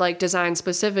was like designed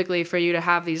specifically for you to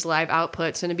have these live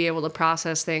outputs and to be able to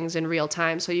process things in real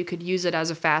time so you could use it as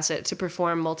a facet to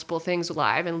perform multiple things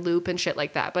live and loop and shit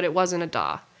like that. But it wasn't a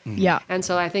DAW. Yeah. And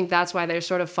so I think that's why they're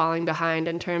sort of falling behind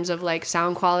in terms of like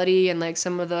sound quality and like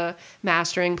some of the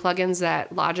mastering plugins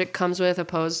that Logic comes with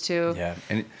opposed to Yeah,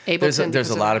 and Ableton there's because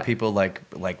a of lot of that. people like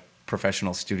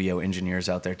professional studio engineers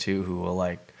out there too who will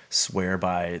like swear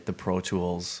by the Pro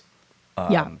Tools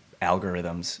Yeah.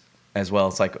 algorithms as well.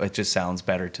 It's like it just sounds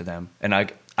better to them, and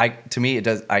I to me it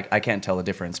does. I can't tell the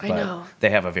difference, I but know. they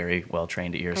have a very well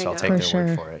trained ear, so I'll know. take For their sure.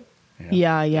 word for it. you know?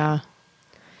 Yeah, yeah.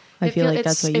 I feel like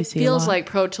that's what you see It a feels lot. like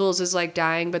Pro Tools is like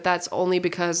dying, but that's only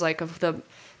because like of the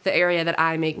area that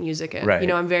I make music in. Right. You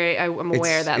know, I'm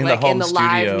aware It's that in the like in home the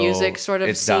live studio, music sort of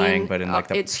it's scene, dying, but in like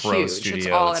the it's pro huge. studio, It's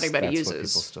all that's anybody what people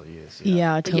uses. still use.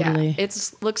 Yeah, totally. Yeah,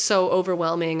 it's looks so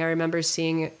overwhelming. I remember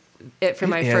seeing it for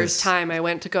my It first is. time. I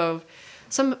went to go.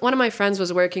 One of my friends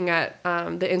was working at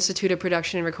the Institute of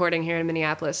Production and Recording here in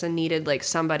Minneapolis and needed like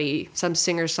somebody, some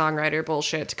singer-songwriter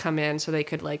bullshit to come in so they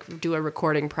could like do a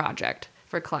recording project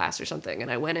for class or something. And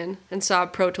I went in and saw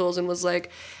Pro Tools and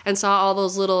saw all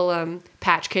those little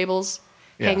patch cables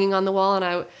Yeah. hanging on the wall, and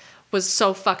I was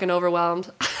so fucking overwhelmed.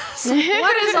 I was like,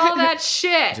 what is all that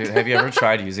shit? Dude, have you ever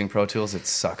tried using Pro Tools? It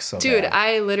sucks so Dude, bad.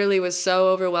 I literally was so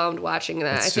overwhelmed watching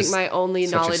that. It's I think just my only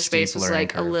such a knowledge steep base was learning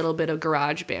like a curve. little bit of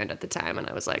GarageBand at the time, and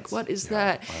I was like, "What is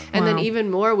that?" And then Wow.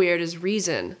 even more weird is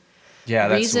Reason. Yeah,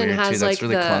 that's Reason weird too. has That's like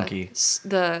really clunky.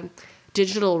 the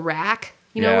digital rack,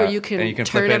 you know, Yeah, where you and can, you can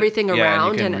turn flip it- everything yeah, and you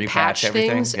around can and repatch patch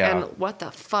everything, things. yeah. And what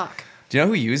the fuck? Do you know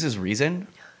who uses Reason?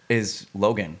 Is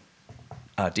Logan,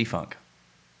 Defunk.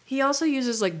 He also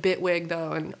uses like Bitwig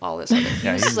though, and all this other. Yeah, He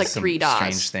he uses like some 3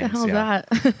 DAWs. strange The things. hell's yeah.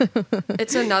 that?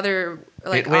 It's another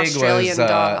like Bitwig Australian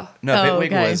DAW. No, Oh, Bitwig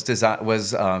okay.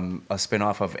 was a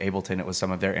spin-off of Ableton. It was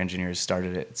some of their engineers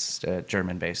started it. It's a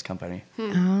German-based company.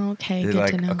 Oh, okay, They're good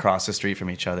like to know. across the street from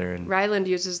each other. And Ryland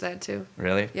uses that too.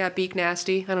 really, Yeah, Beak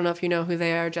Nasty. I don't know if you know who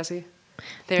they are, Jesse.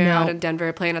 They're No. out in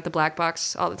Denver playing at the Black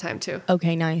Box all the time too.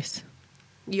 Okay, nice.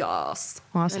 Yes.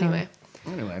 Awesome. Anyway,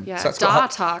 anyway. Yeah, that's DAW cool.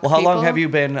 talk, Well, how long people. have you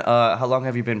been? How long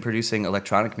have you been producing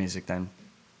electronic music then?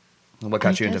 And what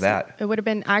got you into guess that? It would have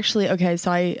been actually, okay,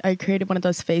 so I created one of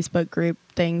those Facebook group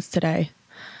things today.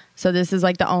 So this is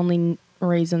like the only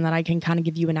reason that I can kind of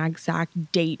give you an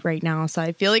exact date right now. So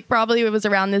I feel like probably it was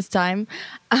around this time.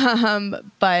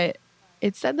 But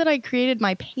it said that I created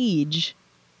my page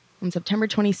on September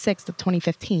 26th of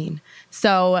 2015.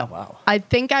 So wow. I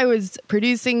think I was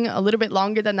producing a little bit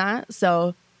longer than that.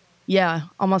 So yeah,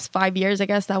 almost 5 years, I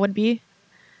guess that would be.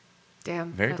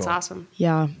 damn, Very that's cool. awesome.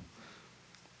 Yeah.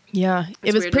 Yeah. It's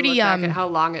it was weird to pretty, look back at how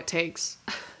long it takes.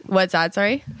 what's that?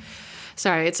 Sorry.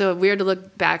 Sorry, it's so weird to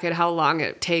look back at how long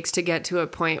it takes to get to a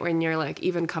point when you're like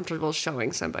even comfortable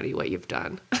showing somebody what you've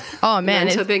done. Oh man,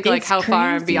 And to think like it's how far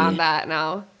I'm crazy. beyond that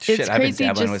now. Shit, It's I've been crazy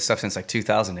dabbling just- with stuff since like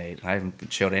 2008. I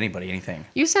haven't showed anybody anything.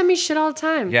 You send me shit all the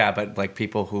time. Yeah, but like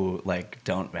people who like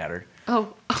don't matter.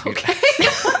 Oh, okay.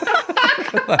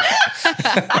 Shut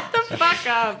the fuck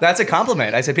up. That's a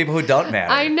compliment. I said people who don't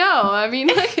matter. I know. I mean,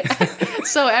 like,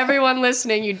 so everyone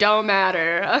listening, you don't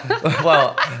matter.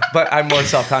 Well, but I'm more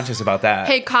self-conscious about that.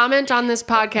 Hey, comment on this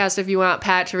podcast if you want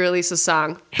Pat to release a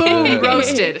song. Boom,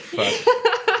 roasted.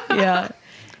 Yeah.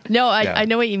 No, Yeah. I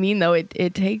know what you mean though.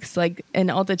 It takes like,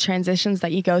 and all the transitions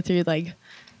that you go through, like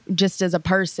just as a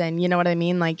person, you know what I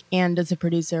mean? Like, and as a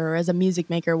producer or as a music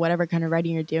maker, whatever kind of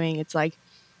writing you're doing, it's like,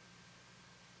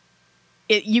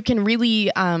 you can really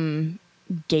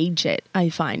gauge it, I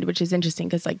find, which is interesting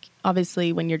because like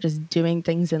obviously when you're just doing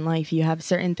things in life, you have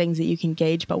certain things that you can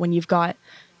gauge, but when you've got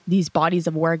these bodies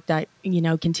of work that, you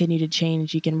know, continue to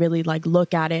change, you can really like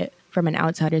look at it from an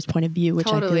outsider's point of view, which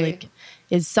I Totally. feel like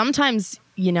is sometimes,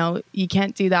 you know, you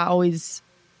can't do that always.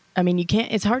 I mean, you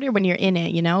can't, it's harder when you're in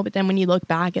it, you know, but then when you look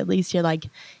back, at least you're like,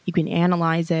 you can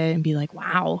analyze it and be like,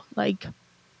 wow, like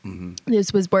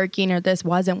this was working or this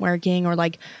wasn't working, or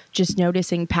like just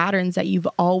noticing patterns that you've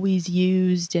always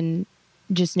used and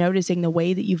just noticing the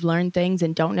way that you've learned things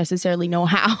and don't necessarily know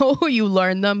how you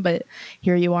learned them, but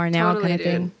here you are now Totally, kind of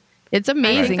thing. dude. It's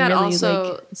amazing, that really.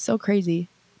 also- like, it's so crazy.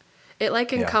 It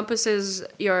like Yeah. encompasses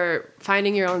your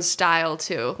finding your own style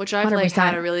too, which I've like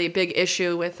had 100%. a really big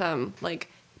issue with like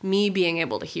me being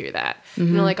able to hear that. You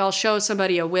know, like I'll show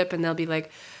somebody a whip and they'll be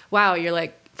like, "Wow, you're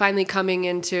like finally coming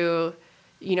into,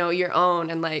 you know, your own,"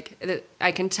 and like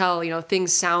I can tell, you know,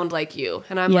 things sound like you.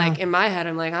 And I'm Yeah. like in my head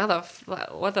I'm like,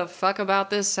 what the fuck about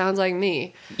this sounds like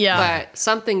me? Yeah. But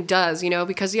something does, you know,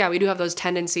 because yeah, we do have those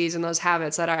tendencies and those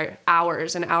habits that are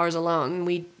ours and ours alone. And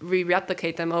we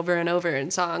replicate them over and over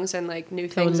in songs and like new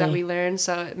things that Totally. we learn.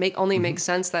 So it only makes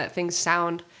sense that things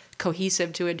sound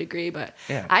cohesive to a degree, but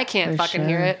Yeah. I can't For fucking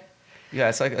hear sure. it. Yeah,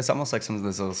 it's almost like some of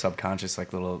those little subconscious,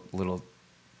 like little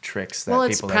tricks that Well,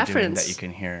 it's people are doing preference. that you can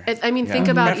hear. I mean, Yeah. think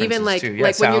about Preferences even like too. Yeah,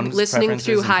 like when you're sounds, listening preferences,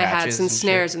 through and hi-hats patches and shit.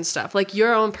 snares and stuff. Like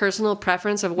your own personal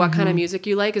preference of what kind of music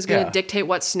you like is going to Yeah. dictate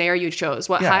what snare you chose,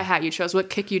 what Yeah. hi-hat you chose, what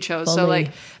kick you chose. So Fully.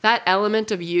 like that element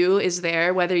of you is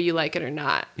there whether you like it or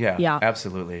not. Yeah, Yeah.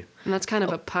 absolutely. And that's kind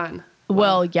of a pun.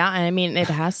 Well, yeah, I mean, it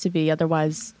has to be.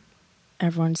 Otherwise,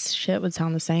 everyone's shit would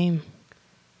sound the same.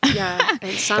 Yeah,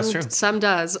 and true. some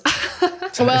does. Well,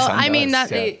 Some I mean, does,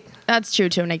 that yeah. that's true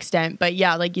to an extent. But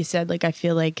yeah, like you said, like I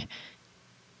feel like,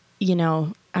 you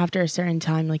know, after a certain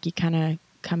time, like you kind of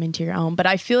come into your own. But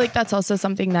I feel like that's also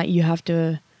something that you have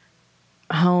to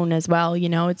hone as well. You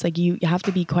know, it's like you have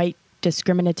to be quite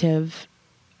discriminative.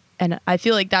 And I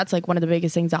feel like that's like one of the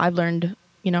biggest things that I've learned,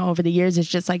 you know, over the years is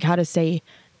just like how to say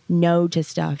no to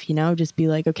stuff, you know, just be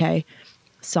like, okay,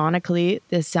 sonically,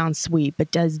 this sounds sweet,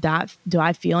 but do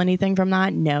I feel anything from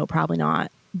that? No, probably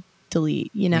not.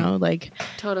 Delete, you know, like,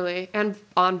 Totally. And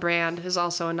on brand is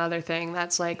also another thing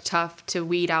that's like tough to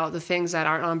weed out the things that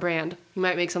aren't on brand. You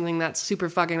might make something that's super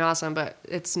fucking awesome, but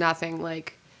it's nothing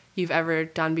like you've ever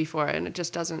done before and it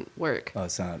just doesn't work. Oh,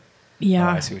 it's not. yeah.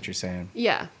 Oh, I see what you're saying.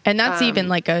 Yeah. And that's even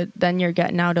like then you're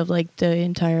getting out of like the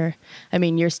entire, I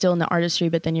mean, you're still in the artistry,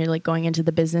 but then you're like going into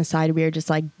the business side where you're just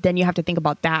like, then you have to think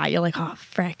about that. You're like, oh,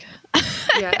 frick.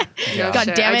 Yeah. No God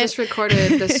shit. damn I it. just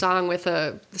recorded the song with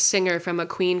a singer from a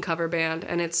Queen cover band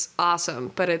and it's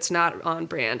awesome, but it's not on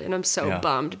brand. And I'm so Yeah.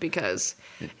 bummed because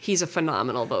he's a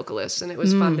phenomenal vocalist and it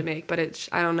was fun to make, but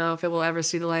I don't know if it will ever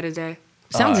see the light of day.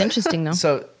 Sounds interesting though.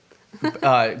 So,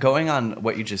 going on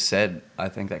what you just said, I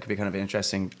think that could be kind of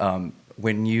interesting.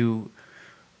 When you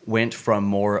went from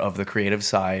more of the creative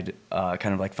side, kind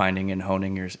of like finding and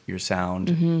honing your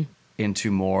sound,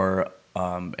 into more,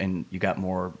 and you got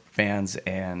more fans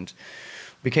and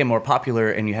became more popular,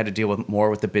 and you had to deal with more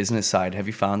with the business side. Have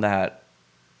you found that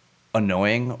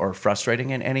annoying or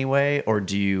frustrating in any way, or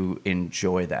do you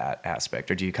enjoy that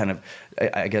aspect, or do you kind of,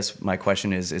 I guess my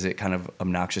question is it kind of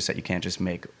obnoxious that you can't just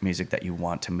make music that you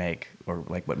want to make, or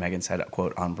like what Megan said,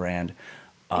 quote, on brand?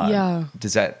 Yeah. Do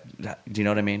you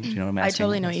know what I mean? Do you know what I'm I asking?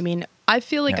 totally know what you mean. I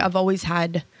feel like Yeah. I've always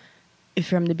had,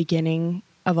 from the beginning,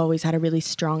 I've always had a really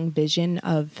strong vision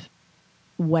of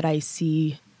what I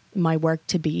see my work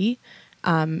to be,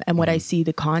 and what I see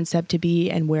the concept to be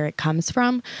and where it comes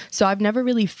from. So I've never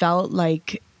really felt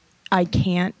like I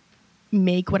can't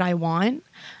make what I want.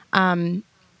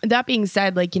 That being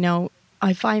said, like, you know,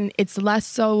 I find it's less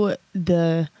so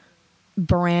the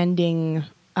branding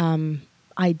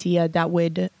idea that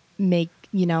would make,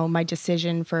 you know, my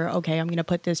decision for, okay, I'm going to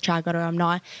put this track out or I'm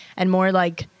not, and more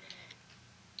like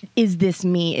is this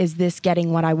me? Is this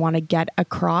getting what I want to get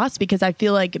across? Because I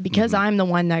feel like because I'm the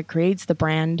one that creates the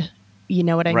brand, you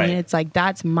know what I Right. mean? It's like,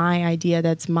 that's my idea.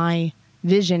 That's my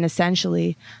vision,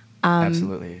 essentially.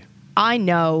 Absolutely. I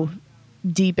know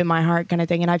deep in my heart kind of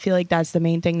thing. And I feel like that's the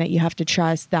main thing that you have to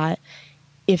trust, that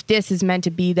if this is meant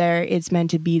to be there, it's meant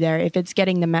to be there. If it's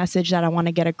getting the message that I want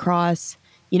to get across,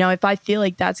 you know, if I feel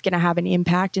like that's going to have an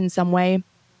impact in some way,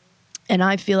 and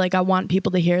I feel like I want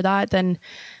people to hear that, then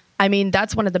I mean,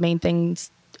 that's one of the main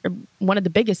things, or one of the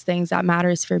biggest things that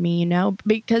matters for me, you know,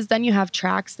 because then you have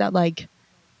tracks that, like,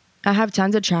 I have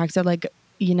tons of tracks that, like,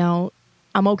 you know,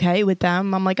 I'm okay with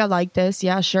them. I'm like, I like this.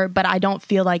 Yeah, sure. But I don't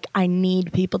feel like I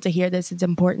need people to hear this. It's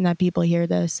important that people hear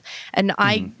this. And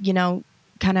I, you know,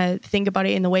 kind of think about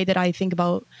it in the way that I think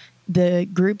about the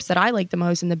groups that I like the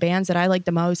most and the bands that I like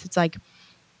the most. It's like,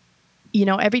 you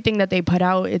know, everything that they put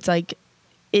out, it's like,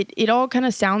 it all kind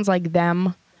of sounds like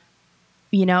them,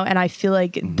 you know, and I feel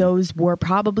like those were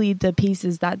probably the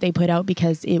pieces that they put out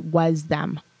because it was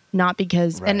them, not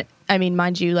because, Right. and I mean,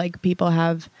 mind you, like, people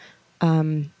have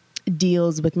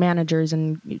deals with managers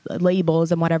and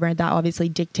labels and whatever that obviously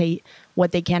dictate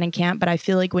what they can and can't. But I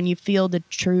feel like when you feel the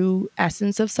true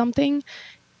essence of something,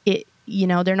 it, you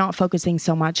know, they're not focusing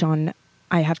so much on,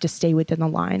 I have to stay within the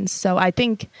lines. So I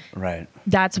think Right.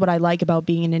 that's what I like about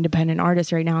being an independent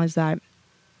artist right now, is that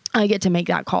I get to make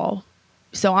that call.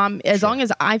 So as long as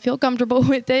I feel comfortable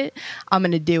with it, I'm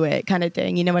going to do it, kind of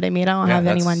thing. You know what I mean? I don't have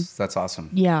anyone. That's awesome.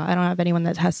 Yeah, I don't have anyone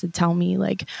that has to tell me,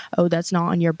 like, oh, that's not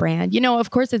on your brand. You know, of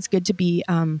course it's good to be,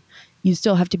 you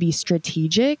still have to be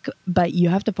strategic, but you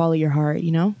have to follow your heart,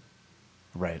 you know?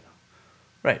 Right.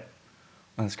 Right.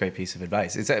 Well, that's a great piece of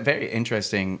advice. It's a very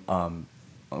interesting.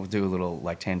 I'll do a little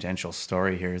like tangential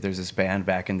story here. There's this band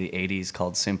back in the 80s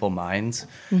called Simple Minds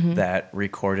that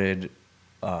recorded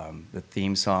the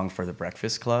theme song for The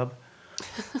Breakfast Club.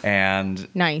 And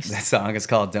Nice. that song is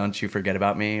called Don't You Forget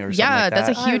About Me or something Yeah, like that.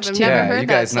 that's a huge I've tune. never Yeah, heard you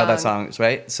guys that know that song. song,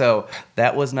 right? So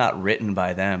that was not written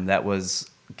by them. That was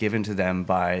given to them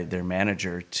by their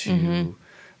manager to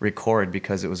record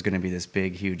because it was going to be this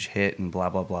big, huge hit and blah,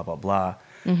 blah, blah, blah, blah.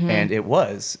 And it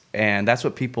was. And that's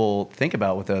what people think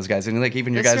about with those guys. And like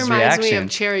even your This guys' reminds reaction. me of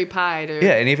Cherry Pie, dude.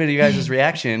 Yeah, and even you guys'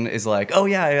 reaction is like, oh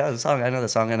yeah, the song, I know the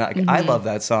song, and I love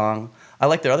that song. I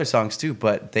like their other songs too,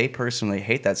 but they personally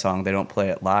hate that song. They don't play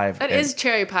it live. That And- is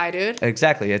Cherry Pie, dude.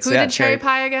 exactly. It's Who did Cherry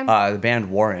Pie again? The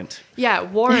band Warrant. Yeah,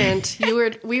 Warrant.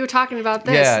 We were talking about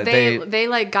this. Yeah, they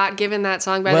like got given that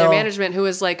song by Well- their management, who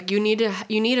was like, you need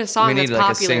a song We need, that's like, a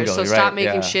popular, single, so right, stop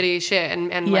making yeah. shitty shit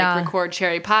and Yeah. like record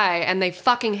Cherry Pie, and they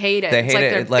fucking hate it. They It's hate like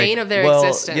it. their bane of their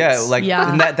existence. Yeah, like Yeah.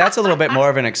 and that's a little bit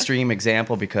more of an extreme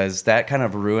example because that kind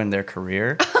of ruined their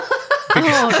career.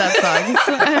 Oh, that sucks.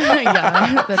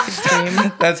 Yeah, that's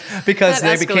extreme. That's because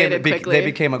That they became escalated quickly. they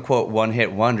became a quote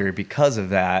one-hit wonder because of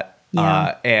that.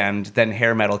 Yeah. And then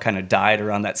hair metal kind of died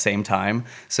around that same time.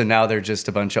 So now they're just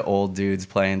a bunch of old dudes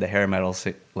playing the hair metal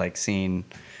like scene,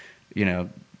 you know,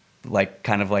 like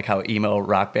kind of like how emo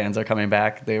rock bands are coming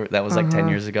back. That was like 10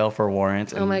 years ago for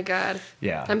Warrant. Oh my god.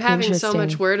 Yeah. I'm having so much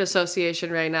Interesting. word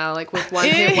association right now, like with One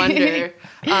Hit Wonder.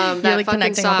 That like, fucking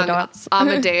connecting all the song, dots.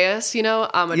 Amadeus, you know?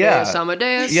 Amadeus,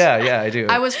 Amadeus. Yeah, I do.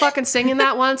 I was fucking singing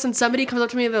that once, and somebody comes up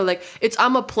to me and they're like, "It's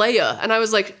I'm a playa," and I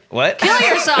was like, What? "Kill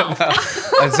yourself!"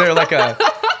 Is there like a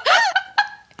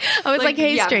I was like,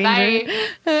 hey, yeah, stranger.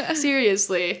 bye.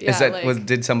 Seriously, yeah. is that like,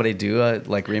 did somebody do a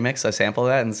like remix, a sample of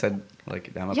that and said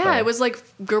like I'm a yeah, player? it was like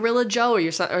Gorilla Joe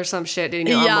or some shit. You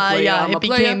know, I'm a Yeah, playa, yeah, I'm it a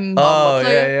playa, became- I'm a Oh,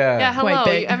 playa. yeah. Yeah, Quite hello.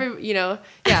 big.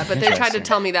 Yeah, but they tried to Interesting.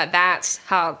 tell me that's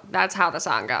how the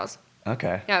song goes.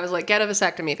 Okay. Yeah, I was like, get a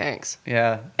vasectomy, thanks.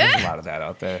 Yeah, there's a lot of that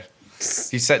out there.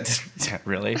 You said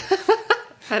really?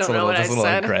 I It's don't know what I that's a little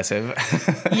said. aggressive.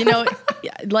 You know,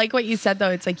 like what you said, though,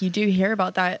 it's like you do hear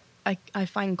about that. I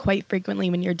find quite frequently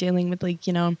when you're dealing with, like,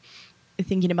 you know,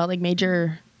 thinking about like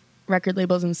major record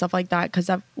labels and stuff like that, because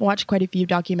I've watched quite a few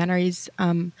documentaries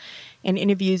and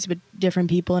interviews with different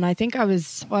people. And I think I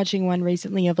was watching one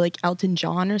recently of like Elton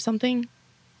John or something.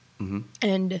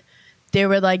 And they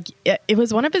were like, it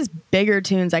was one of his bigger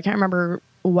tunes. I can't remember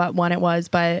what one it was,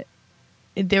 but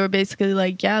they were basically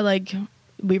like, yeah, like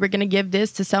we were going to give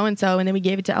this to so-and-so, and then we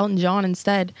gave it to Elton John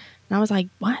instead. And I was like,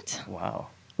 what? Wow.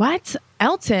 What?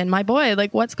 Elton, my boy,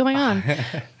 like what's going on?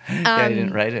 Yeah, you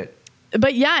didn't write it.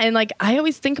 But yeah, and like I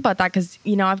always think about that because,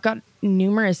 you know, I've got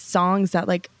numerous songs that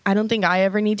like I don't think I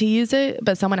ever need to use it,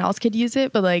 but someone else could use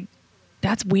it. But like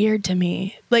that's weird to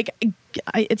me. Like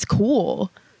it's cool,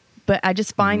 but I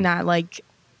just find that like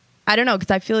I don't know,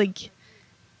 because I feel like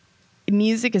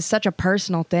music is such a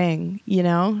personal thing, you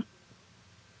know.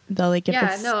 though. Like if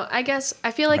Yeah, it's, no, I guess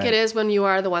I feel like Right. it is when you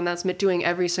are the one that's doing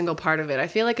every single part of it. I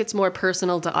feel like it's more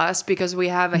personal to us because we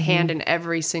have a hand in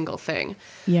every single thing.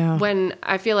 Yeah. When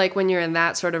I feel like when you're in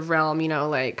that sort of realm, you know,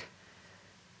 like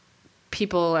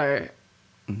people are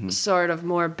sort of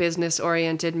more business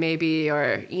oriented maybe,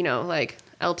 or, you know, like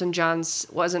Elton John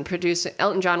wasn't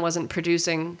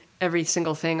producing every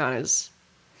single thing on his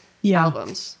yeah.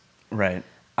 albums. Right.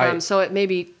 So it may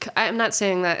be, I'm not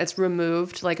saying that it's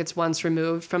removed, like it's once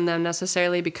removed from them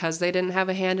necessarily because they didn't have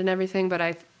a hand in everything, but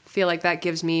I feel like that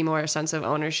gives me more a sense of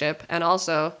ownership and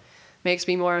also makes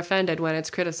me more offended when it's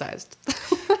criticized.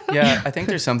 Yeah, I think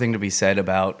there's something to be said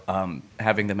about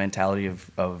having the mentality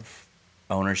of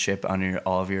ownership on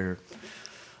all of your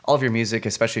music,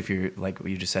 especially if you're, like what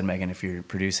you just said, Megan, if you're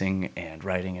producing and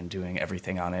writing and doing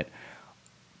everything on it.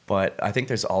 But I think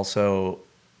there's also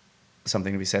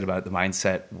something to be said about the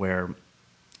mindset where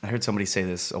I heard somebody say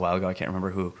this a while ago, I can't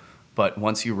remember who, but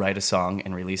once you write a song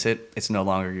and release it, it's no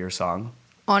longer your song.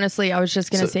 Honestly, I was just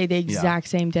going to So- say the exact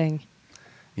same thing.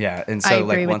 Yeah, and I so agree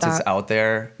like with once it's that. out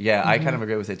there, yeah, I kind of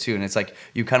agree with it too. And it's like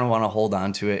you kind of want to hold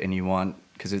on to it, and you want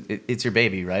because it's your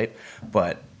baby, right?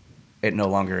 But it no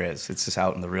longer is. It's just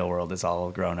out in the real world. It's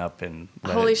all grown up and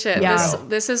Holy shit. Yeah.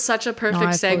 This is such a perfect No,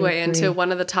 I fully segue into agree.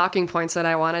 one of the talking points that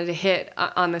I wanted to hit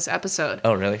on this episode.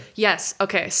 Oh, really? Yes.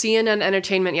 Okay. CNN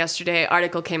Entertainment yesterday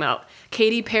article came out.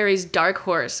 Katy Perry's "Dark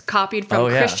Horse" copied from Oh,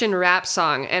 yeah. Christian rap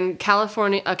song, and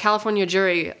a California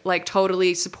jury like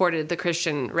totally supported the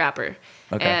Christian rapper.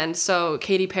 Okay. And so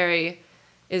Katy Perry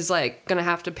is like gonna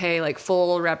have to pay like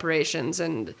full reparations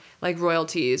and like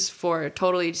royalties for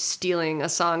totally stealing a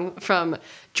song from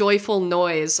Joyful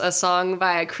Noise, a song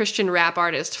by a Christian rap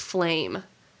artist, Flame.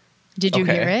 Did you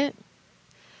Okay. hear it?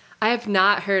 I have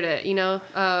not heard it, you know.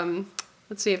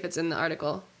 Let's see if it's in the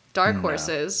article. Dark No.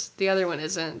 Horses. The other one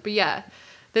isn't. But yeah,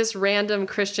 this random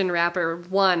Christian rapper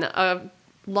won a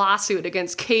lawsuit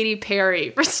against Katy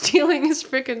Perry for stealing his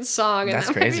freaking song. And That's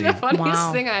that might be crazy. the funniest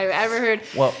Wow. thing I've ever heard.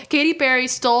 Well- Katy Perry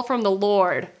stole from the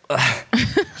Lord.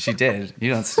 She did.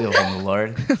 You don't steal from the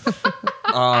Lord.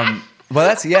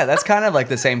 Well, that's kind of like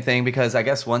the same thing because I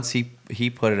guess once he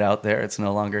put it out there, it's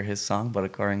no longer his song, but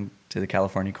according to the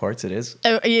California courts, it is.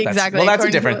 Oh, That's- exactly. Well,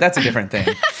 according to- that's a different thing.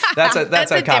 That's a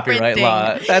That's a different copyright thing.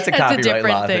 law. That's a That's a copyright different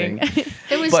law thing. thing.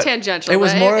 It was But tangential. It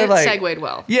was but more it like segued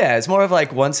well. Yeah, it's more of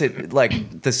like once it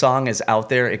like the song is out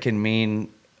there, it can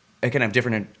have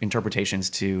different interpretations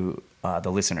to the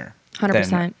listener.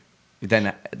 100%.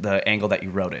 Than the angle that you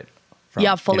wrote it. From,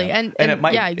 Yeah, fully. you know? And it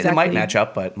might yeah, it might exactly. match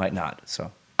up, but might not.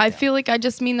 So I feel like I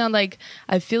just mean that like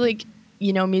I feel like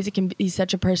music can be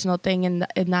such a personal thing in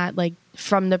that like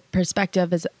from the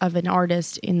perspective of an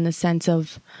artist in the sense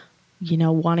of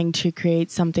wanting to create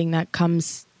something that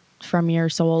comes from your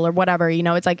soul or whatever,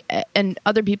 it's like, and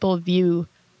other people view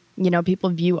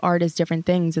art as different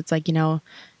things. It's like,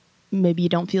 maybe you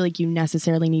don't feel like you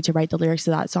necessarily need to write the lyrics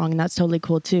to that song, and that's totally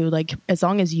cool too. Like as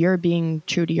long as you're being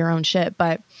true to your own shit.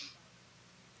 But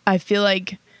I feel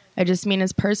like I just mean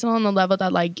it's personal on the level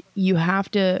that like you have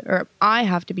to, or I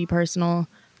have to be personal,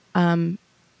 and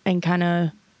kind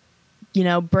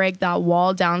of, break that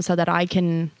wall down so that I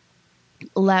can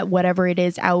let whatever it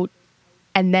is out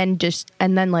and then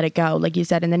let it go, like you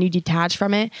said, and then you detach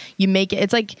from it. You make it,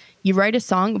 it's like you write a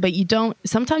song, but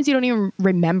sometimes you don't even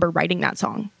remember writing that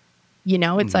song.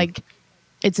 It's like,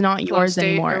 it's not Flow yours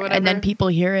state or anymore. And then whatever. people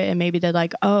hear it and maybe they're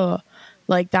like, oh,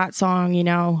 like that song,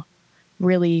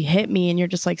 really hit me, and you're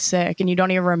just like sick and you don't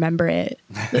even remember it.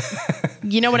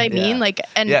 You know what I mean? Yeah. Like,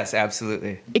 and yes,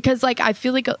 absolutely. because like I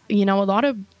feel like a lot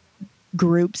of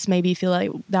groups maybe feel like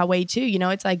that way too.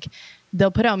 It's like they'll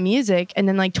put out music and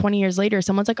then like 20 years later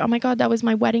someone's like, oh my god, that was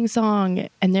my wedding song,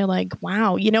 and they're like,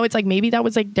 wow, it's like maybe that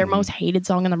was like their most hated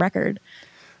song on the record,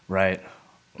 Right.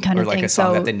 kind Or of like thing. a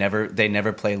song So that they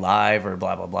never play live or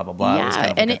blah blah blah blah blah. It was yeah,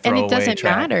 kind of and like a and it throwaway doesn't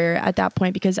track. matter at that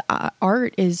point because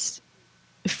art is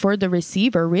for the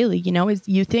receiver, really. Is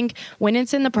you think when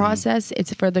it's in the process,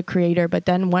 it's for the creator, but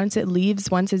then once it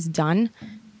leaves, once it's done,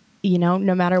 no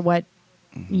matter what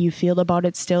you feel about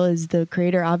it, still is the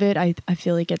creator of it. I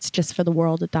feel like it's just for the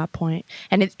world at that point,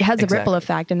 and it has a ripple Exactly.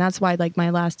 effect, and that's why like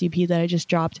my last EP that I just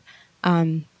dropped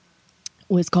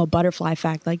was called Butterfly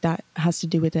Effect. Like that has to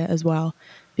do with it as well,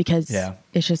 because Yeah.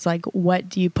 it's just like, what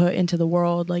do you put into the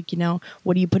world? Like,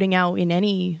 what are you putting out in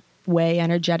any way,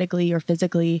 energetically or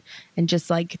physically, and just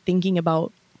like thinking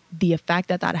about the effect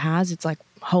that has. It's like,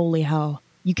 holy hell,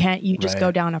 you just go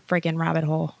Right. down a freaking rabbit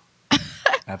hole.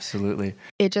 Absolutely.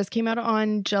 It just came out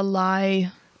on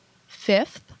July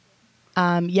 5th.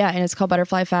 Yeah, and it's called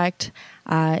Butterfly Effect.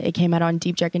 It came out on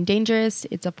Deep Dark and Dangerous.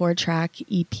 It's a 4-track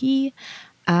EP.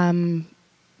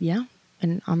 Yeah,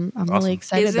 and I'm Awesome. really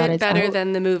excited Is that it it's better out.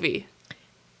 than the movie?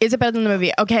 Is it better than the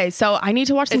movie? Okay, so I need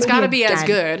to watch the It's movie. got to be as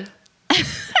again. good.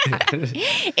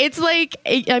 It's like,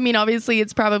 I mean, obviously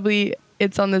it's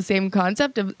on the same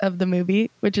concept of the movie,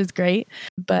 which is great.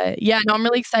 But yeah, no, I'm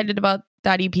really excited about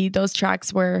that EP. Those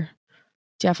tracks were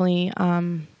definitely,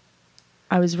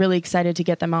 I was really excited to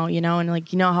get them out, and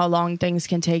like, how long things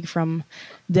can take from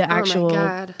the my actual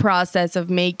God. process of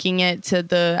making it to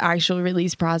the actual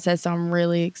release process. So I'm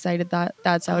really excited that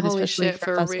that's out, Holy especially shit, for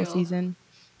for festival real. season.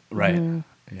 Right. Mm-hmm.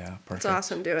 Yeah. Perfect. It's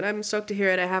awesome, dude. I'm stoked to hear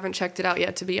it. I haven't checked it out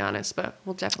yet, to be honest, but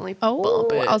we'll definitely Oh,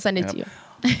 bump it. I'll send it to you.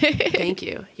 Thank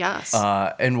you. Yes.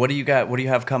 And what do you got? What do you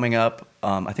have coming up?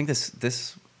 I think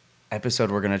this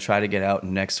episode we're gonna try to get out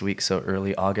next week, so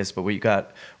early August. But what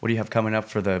do you have coming up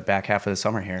for the back half of the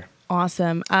summer here?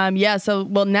 Awesome. Yeah. So,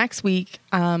 next week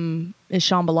is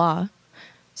Shambhala.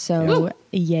 So, Woo.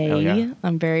 yay. Hell yeah.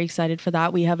 I'm very excited for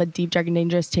that. We have a Deep Dark and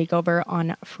Dangerous takeover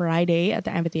on Friday at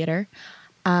the amphitheater.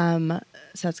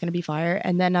 So that's going to be fire.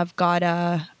 And then I've got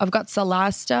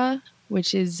Salasta,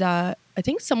 which is, I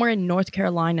think somewhere in North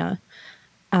Carolina.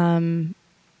 And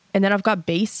then I've got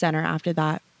Bass Center after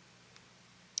that.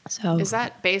 So Is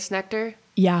that Base Nectar?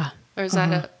 yeah. Or is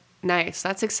that a nice?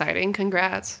 That's exciting.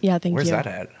 Congrats. Yeah. Thank Where's you. that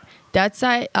at? That's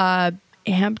at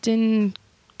Hampton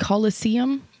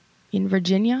Coliseum in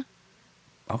Virginia.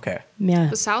 Okay. Yeah.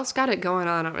 The South's got it going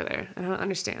on over there. I don't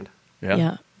understand. Yeah.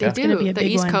 Yeah. They It's gonna do. be a The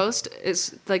big East one. Coast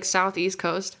is like Southeast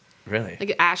Coast. Really?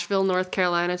 Like Asheville, North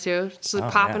Carolina, too. It's like Oh,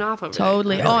 popping yeah. off over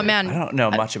Totally. Really? Oh man, I don't know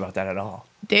much about that at all.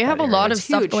 they have that a lot area. of It's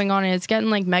stuff huge. going on, and it's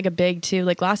getting like mega big too.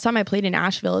 Like last time I played in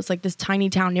Asheville, it's like this tiny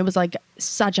town. It was like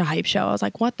such a hype show. I was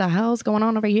like, what the hell is going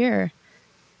on over here?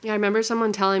 Yeah, I remember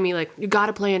someone telling me, like, you got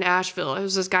to play in Asheville. It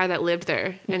was this guy that lived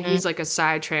there, and he's like a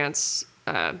side trance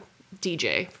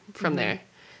DJ from there.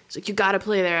 He's like, you got to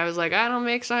play there. I was like, I don't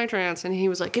make side trance. And he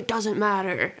was like, it doesn't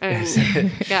matter. And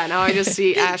yeah, now I just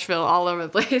see Asheville all over the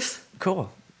place.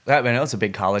 Cool. I mean, it's a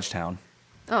big college town.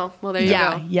 Oh, well, there you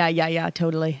Yeah, go. yeah,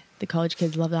 totally. The college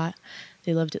kids love that.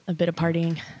 They loved a bit of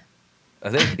partying.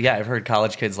 Yeah, I've heard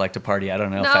college kids like to party. I don't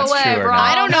know if No that's way, true or bro. not.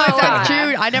 I don't know if that's no.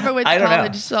 true. I never went I to don't know.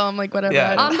 college, so I'm like, whatever.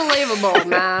 Yeah. I don't know. Unbelievable,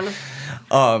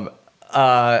 man.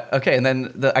 Okay, and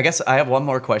then I guess I have one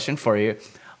more question for you.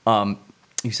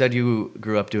 You said you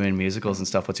grew up doing musicals and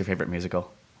stuff. What's your favorite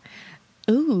musical?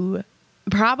 Ooh,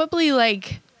 probably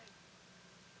like.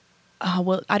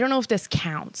 Well, I don't know if this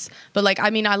counts, but like,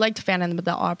 I mean, I liked Phantom of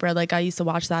the Opera. Like, I used to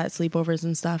watch that at sleepovers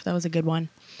and stuff. That was a good one.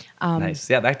 Nice.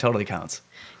 Yeah, that totally counts.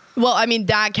 Well, I mean,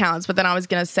 that counts, but then I was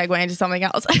going to segue into something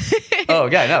else. Oh,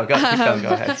 yeah, no, go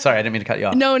ahead. Sorry, I didn't mean to cut you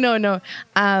off. No.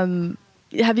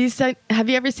 Have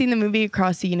you ever seen the movie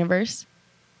Across the Universe?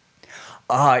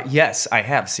 Yes, I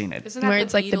have seen it. Isn't that Where the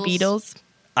it's like the Beatles?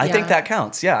 I think Yeah. that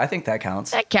counts. Yeah, I think that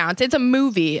counts. That counts. It's a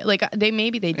movie. Like they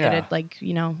did Yeah. it like,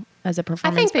 as a I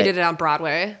performance. think they but- did it on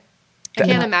Broadway. I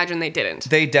can't imagine they didn't.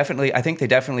 I think they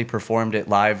definitely performed it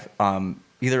live,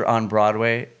 either on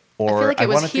Broadway or feel like it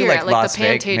was wanna feel here like at, like, Las the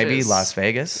Vegas, maybe Pantages. Las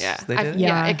Vegas. Yeah, they did it?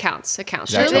 Yeah. It counts. It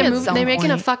counts. Exactly. Surely At some they're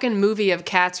making a point. fucking movie of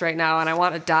Cats right now, and I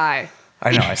want to die.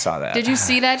 I know, I saw that. Did you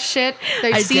see that shit?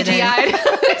 They I didn't. CGI'd.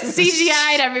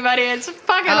 CGI'd everybody. It's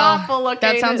fucking awful looking.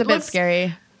 That sounds a It bit looks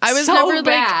scary. I was so never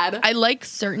bad. like I like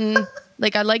certain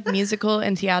like I like musical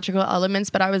and theatrical elements,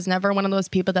 but I was never one of those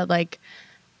people that like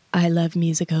I love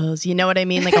musicals. You know what I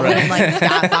mean? Like I wouldn't like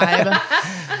that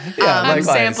vibe. Yeah, I'm likewise.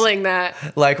 sampling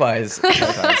that. Likewise.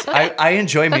 I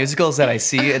enjoy musicals that I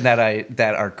see and that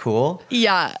are cool.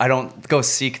 Yeah. I don't go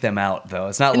seek them out though.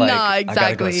 It's not like No, I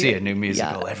gotta go exactly. see a new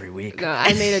musical Yeah. every week. No,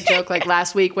 I made a joke like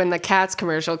last week when the Cats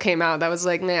commercial came out. That was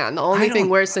like, man, the only I thing don't-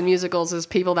 worse than musicals is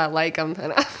people that like them.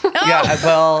 And Yeah,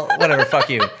 well, whatever. Fuck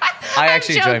you. I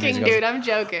actually enjoy joking, musicals. dude. I'm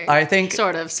joking. I think-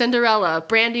 sort of Cinderella,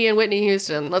 Brandy and Whitney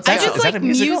Houston. Let's I go. just Is that like a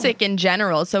musical? music in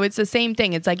general. So it's the same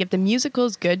thing. It's like if the musical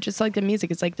is good, just like the music.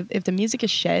 It's like if the music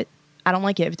is shit, I don't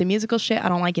like it. If the musical shit, I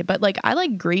don't like it. But like I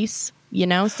like Grease,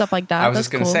 stuff like that. I was That's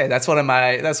just gonna cool. say that's one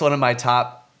of my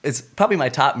top. It's probably my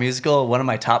top musical, one of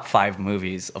my top 5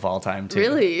 movies of all time too.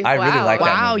 Really? I really Wow. like that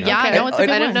Wow, movie. yeah, Okay. no, it's a I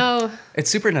good didn't one. know. It's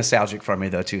super nostalgic for me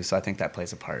though too, so I think that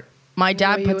plays a part. My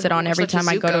dad you puts it on were every such a time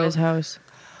I go to Zuko. his house.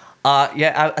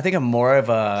 Yeah, I think I'm more of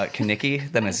a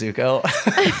Kaneki than a Zuko.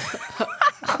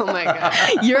 Oh my god.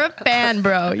 You're a fan,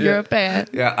 bro. You're a fan.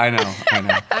 Yeah, I know.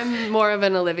 I'm more of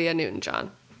an Olivia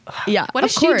Newton-John. Yeah. What of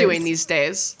is she course. doing these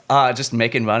days? Just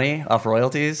making money off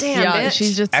royalties. Damn, Yeah, bitch.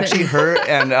 she's just Actually, sitting- her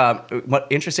and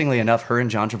interestingly enough, her and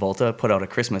John Travolta put out a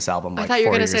Christmas album. I Like thought you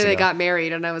were 4 gonna years say they ago. got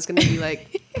married, and I was gonna be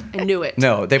like, I knew it.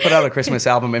 No, they put out a Christmas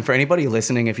album, and for anybody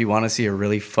listening, if you want to see a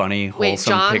really funny, Wait,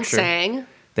 wholesome John picture, sang.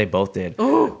 They both did.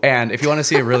 And if you want to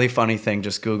see a really funny thing,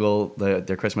 just Google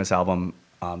their Christmas album,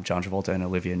 John Travolta and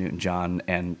Olivia Newton-John,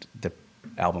 and the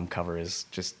album cover is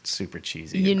just super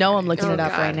cheesy. You and know I'm great. looking Oh, it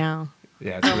up God. right now.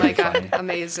 Yeah, it's Oh really my God, funny.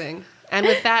 amazing. And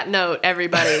with that note,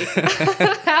 everybody,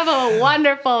 have a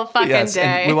wonderful fucking Yes, day.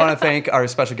 and we want to thank our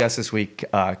special guest this week,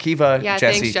 Kiva. Yeah,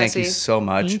 Jesse, thanks, thank you Jesse. so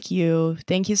much. Thank you.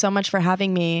 Thank you so much for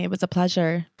having me. It was a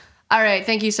pleasure. All right.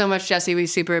 Thank you so much, Jesse. We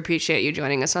super appreciate you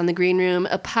joining us on the Green Room,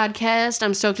 a podcast.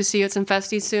 I'm stoked to see you at some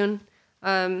festies soon.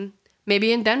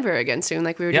 Maybe in Denver again soon,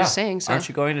 like we were just saying. So Aren't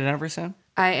you going to Denver soon?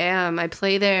 I am. I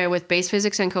play there with Bass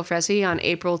Physics and Cofresi on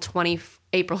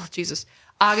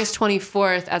August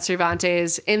 24th at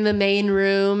Cervantes in the main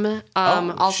room.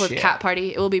 Also with shit. Cat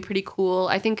Party. It will be pretty cool.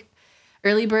 I think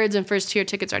early birds and first tier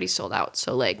tickets already sold out.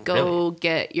 So like go Really?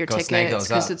 get your Go snag tickets those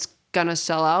because up. it's gonna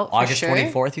sell out. for August sure.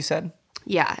 24th, you said?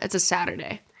 Yeah, it's a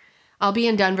Saturday. I'll be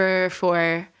in Denver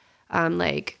for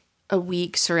like a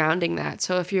week surrounding that.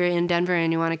 So if you're in Denver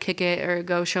and you want to kick it or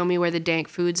go show me where the dank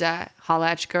food's at, holla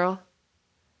at your girl.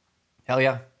 Hell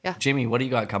yeah. Yeah. Jimmy, what do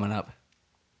you got coming up?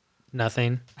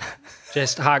 Nothing.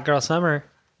 Just hot girl summer.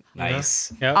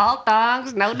 Nice. Yep. All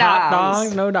dogs, no dogs. Hot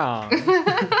dog, no dog.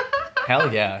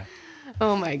 Hell yeah.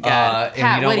 Oh my God. and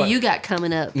Pat, you know what what? do you got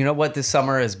coming up? You know what? This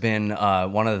summer has been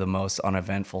one of the most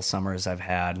uneventful summers I've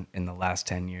had in the last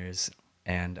 10 years.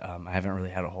 And I haven't really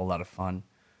had a whole lot of fun.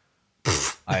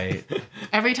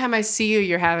 Every time I see you,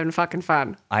 you're having fucking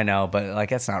fun. I know, but like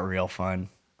that's not real fun.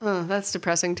 Oh, that's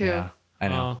depressing too. Yeah, I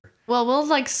know. Oh. Well, we'll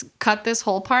like cut this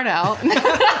whole part out.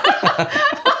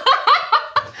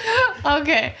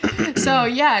 Okay. So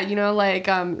yeah, like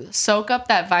soak up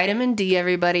that vitamin D,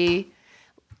 everybody.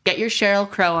 Get your Sheryl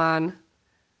Crow on.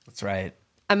 That's right.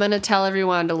 I'm gonna tell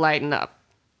everyone to lighten up.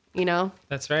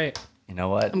 That's right. You know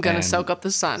what? I'm gonna And- soak up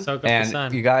the sun. Soak up the And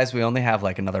sun. you guys, we only have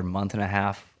like another month and a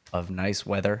half of nice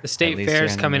weather. The state at least here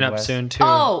fair's in the coming up Midwest. soon too.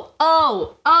 Oh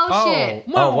shit.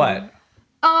 Oh, what?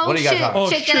 Oh What do you got shit. talking? Oh,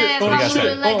 Shake shit. that ass, Oh, roll shit.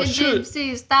 it like Oh, a shit.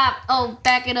 gypsy. Stop. Oh,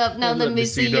 back it up. Now let me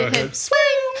see your hips.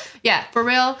 Swing. Yeah, for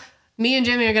real. Me and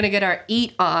Jimmy are gonna get our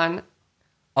eat on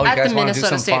Oh, you at guys the want to do Minnesota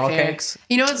some State funnel Fair. cakes?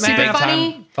 You know what's Man. super Big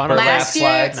funny? time. Funnel Last cake. year,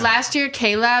 Slides. last year,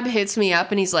 K-Lab hits me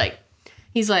up and he's like,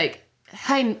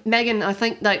 "Hi, Megan. I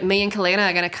think like me and Kalena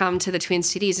are gonna come to the Twin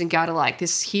Cities and go to like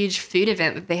this huge food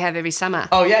event that they have every summer."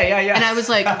 Oh, yeah. And I was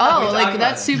like, "Oh, like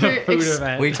that's super." Food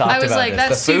event. We talked I was about like, this.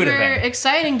 "That's the food super event.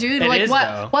 exciting, dude! It like, is,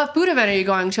 though. what food event are you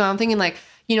going to?" I'm thinking like,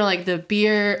 like the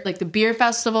beer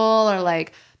festival or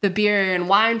like the beer and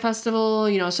wine festival,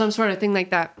 some sort of thing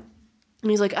like that. And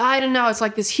he's like, I don't know. It's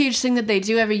like this huge thing that they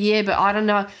do every year, but I don't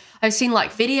know. I've seen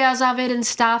like videos of it and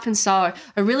stuff. And so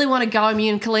I really want to go. Me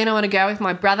and Kalina want to go with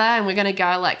my brother and we're going to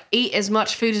go like eat as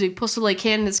much food as we possibly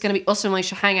can. It's going to be awesome. We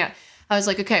should hang out. I was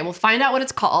like, okay, we'll find out what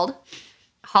it's called.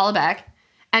 Holla back.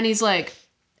 And he's like,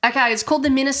 okay, it's called the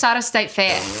Minnesota State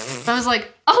Fair. I was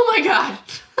like, oh my God.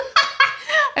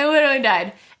 I literally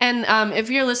died. And if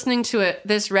you're listening to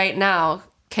this right now,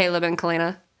 Caleb and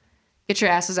Kalina, get your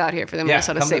asses out here for the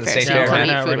Minnesota come to State the Fair. State So you Fair. can We're eat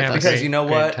gonna- food we're with gonna us. have Because Great- you know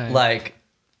great what? time. Like,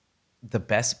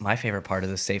 my favorite part of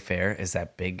the state fair is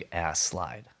that big ass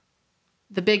slide.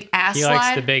 The big ass He slide.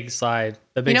 likes the big slide.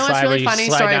 The big know what's slide really where you funny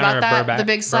slide story down about a that? burlap- The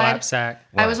big slide? burlap sack.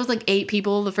 I was with like 8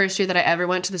 people the first year that I ever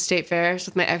went to the state fairs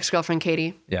with my ex-girlfriend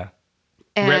Katie. Yeah.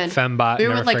 And Rip Fembot, we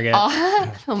were never with like forget.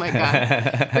 oh my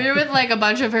God. We were with like a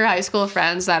bunch of her high school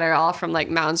friends that are all from like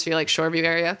Mounds View, like Shoreview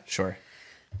area. Sure.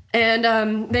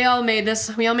 And we all made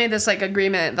this like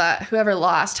agreement that whoever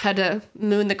lost had to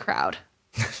moon the crowd.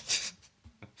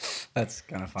 That's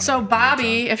kind of funny. So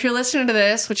Bobby, if you're listening to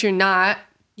this, which you're not,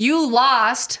 you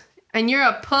lost and you're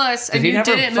a puss and he you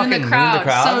never didn't moon the fucking moon the crowd.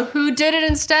 crowd? So who did it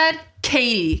instead?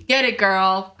 Katie. Get it,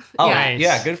 girl. Oh, Nice.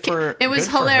 yeah. Good for It was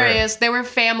good for her. hilarious. There were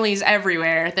families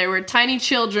everywhere. There were tiny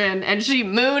children, and she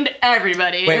mooned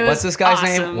everybody. Wait, It what's was this guy's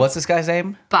awesome. name? What's this guy's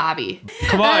name? Bobby?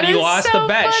 Come on, That you is lost so the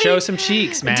bet. funny. Show some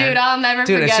cheeks, man. Dude, I'll never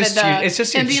Dude, it's forget just it though. you- it's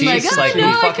just your and being cheeks, like, like, oh, who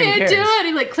no, I fucking can't cares? do it.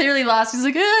 He like clearly lost. He's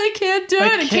like, oh, I can't do it.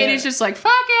 And can't. Katie's just like,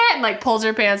 fuck it, and like pulls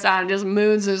her pants down and just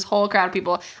moons this whole crowd of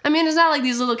people. I mean, it's not like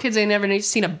these little kids ain't never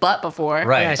seen a butt before,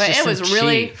 Right. Yeah, it's But just it was some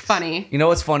really cheeks. funny. You know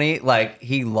what's funny? Like,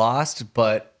 he lost,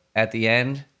 but at the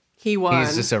end, He won.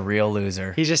 he's just a real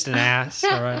loser. He's just an ass.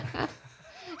 All right.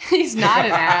 He's not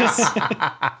an ass.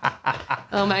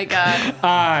 Oh my God.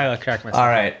 I'll crack myself. All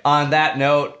right. On that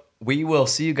note, we will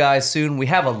see you guys soon. We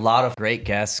have a lot of great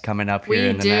guests coming up here We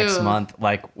in the do. next month.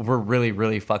 Like, we're really,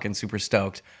 really fucking super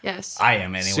stoked. Yes. I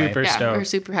am anyway. Super yeah, stoked. we're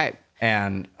super hyped.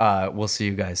 And we'll see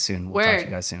you guys soon. We'll talk to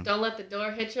you guys soon. Don't let the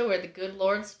door hit you where the good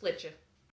Lord split you.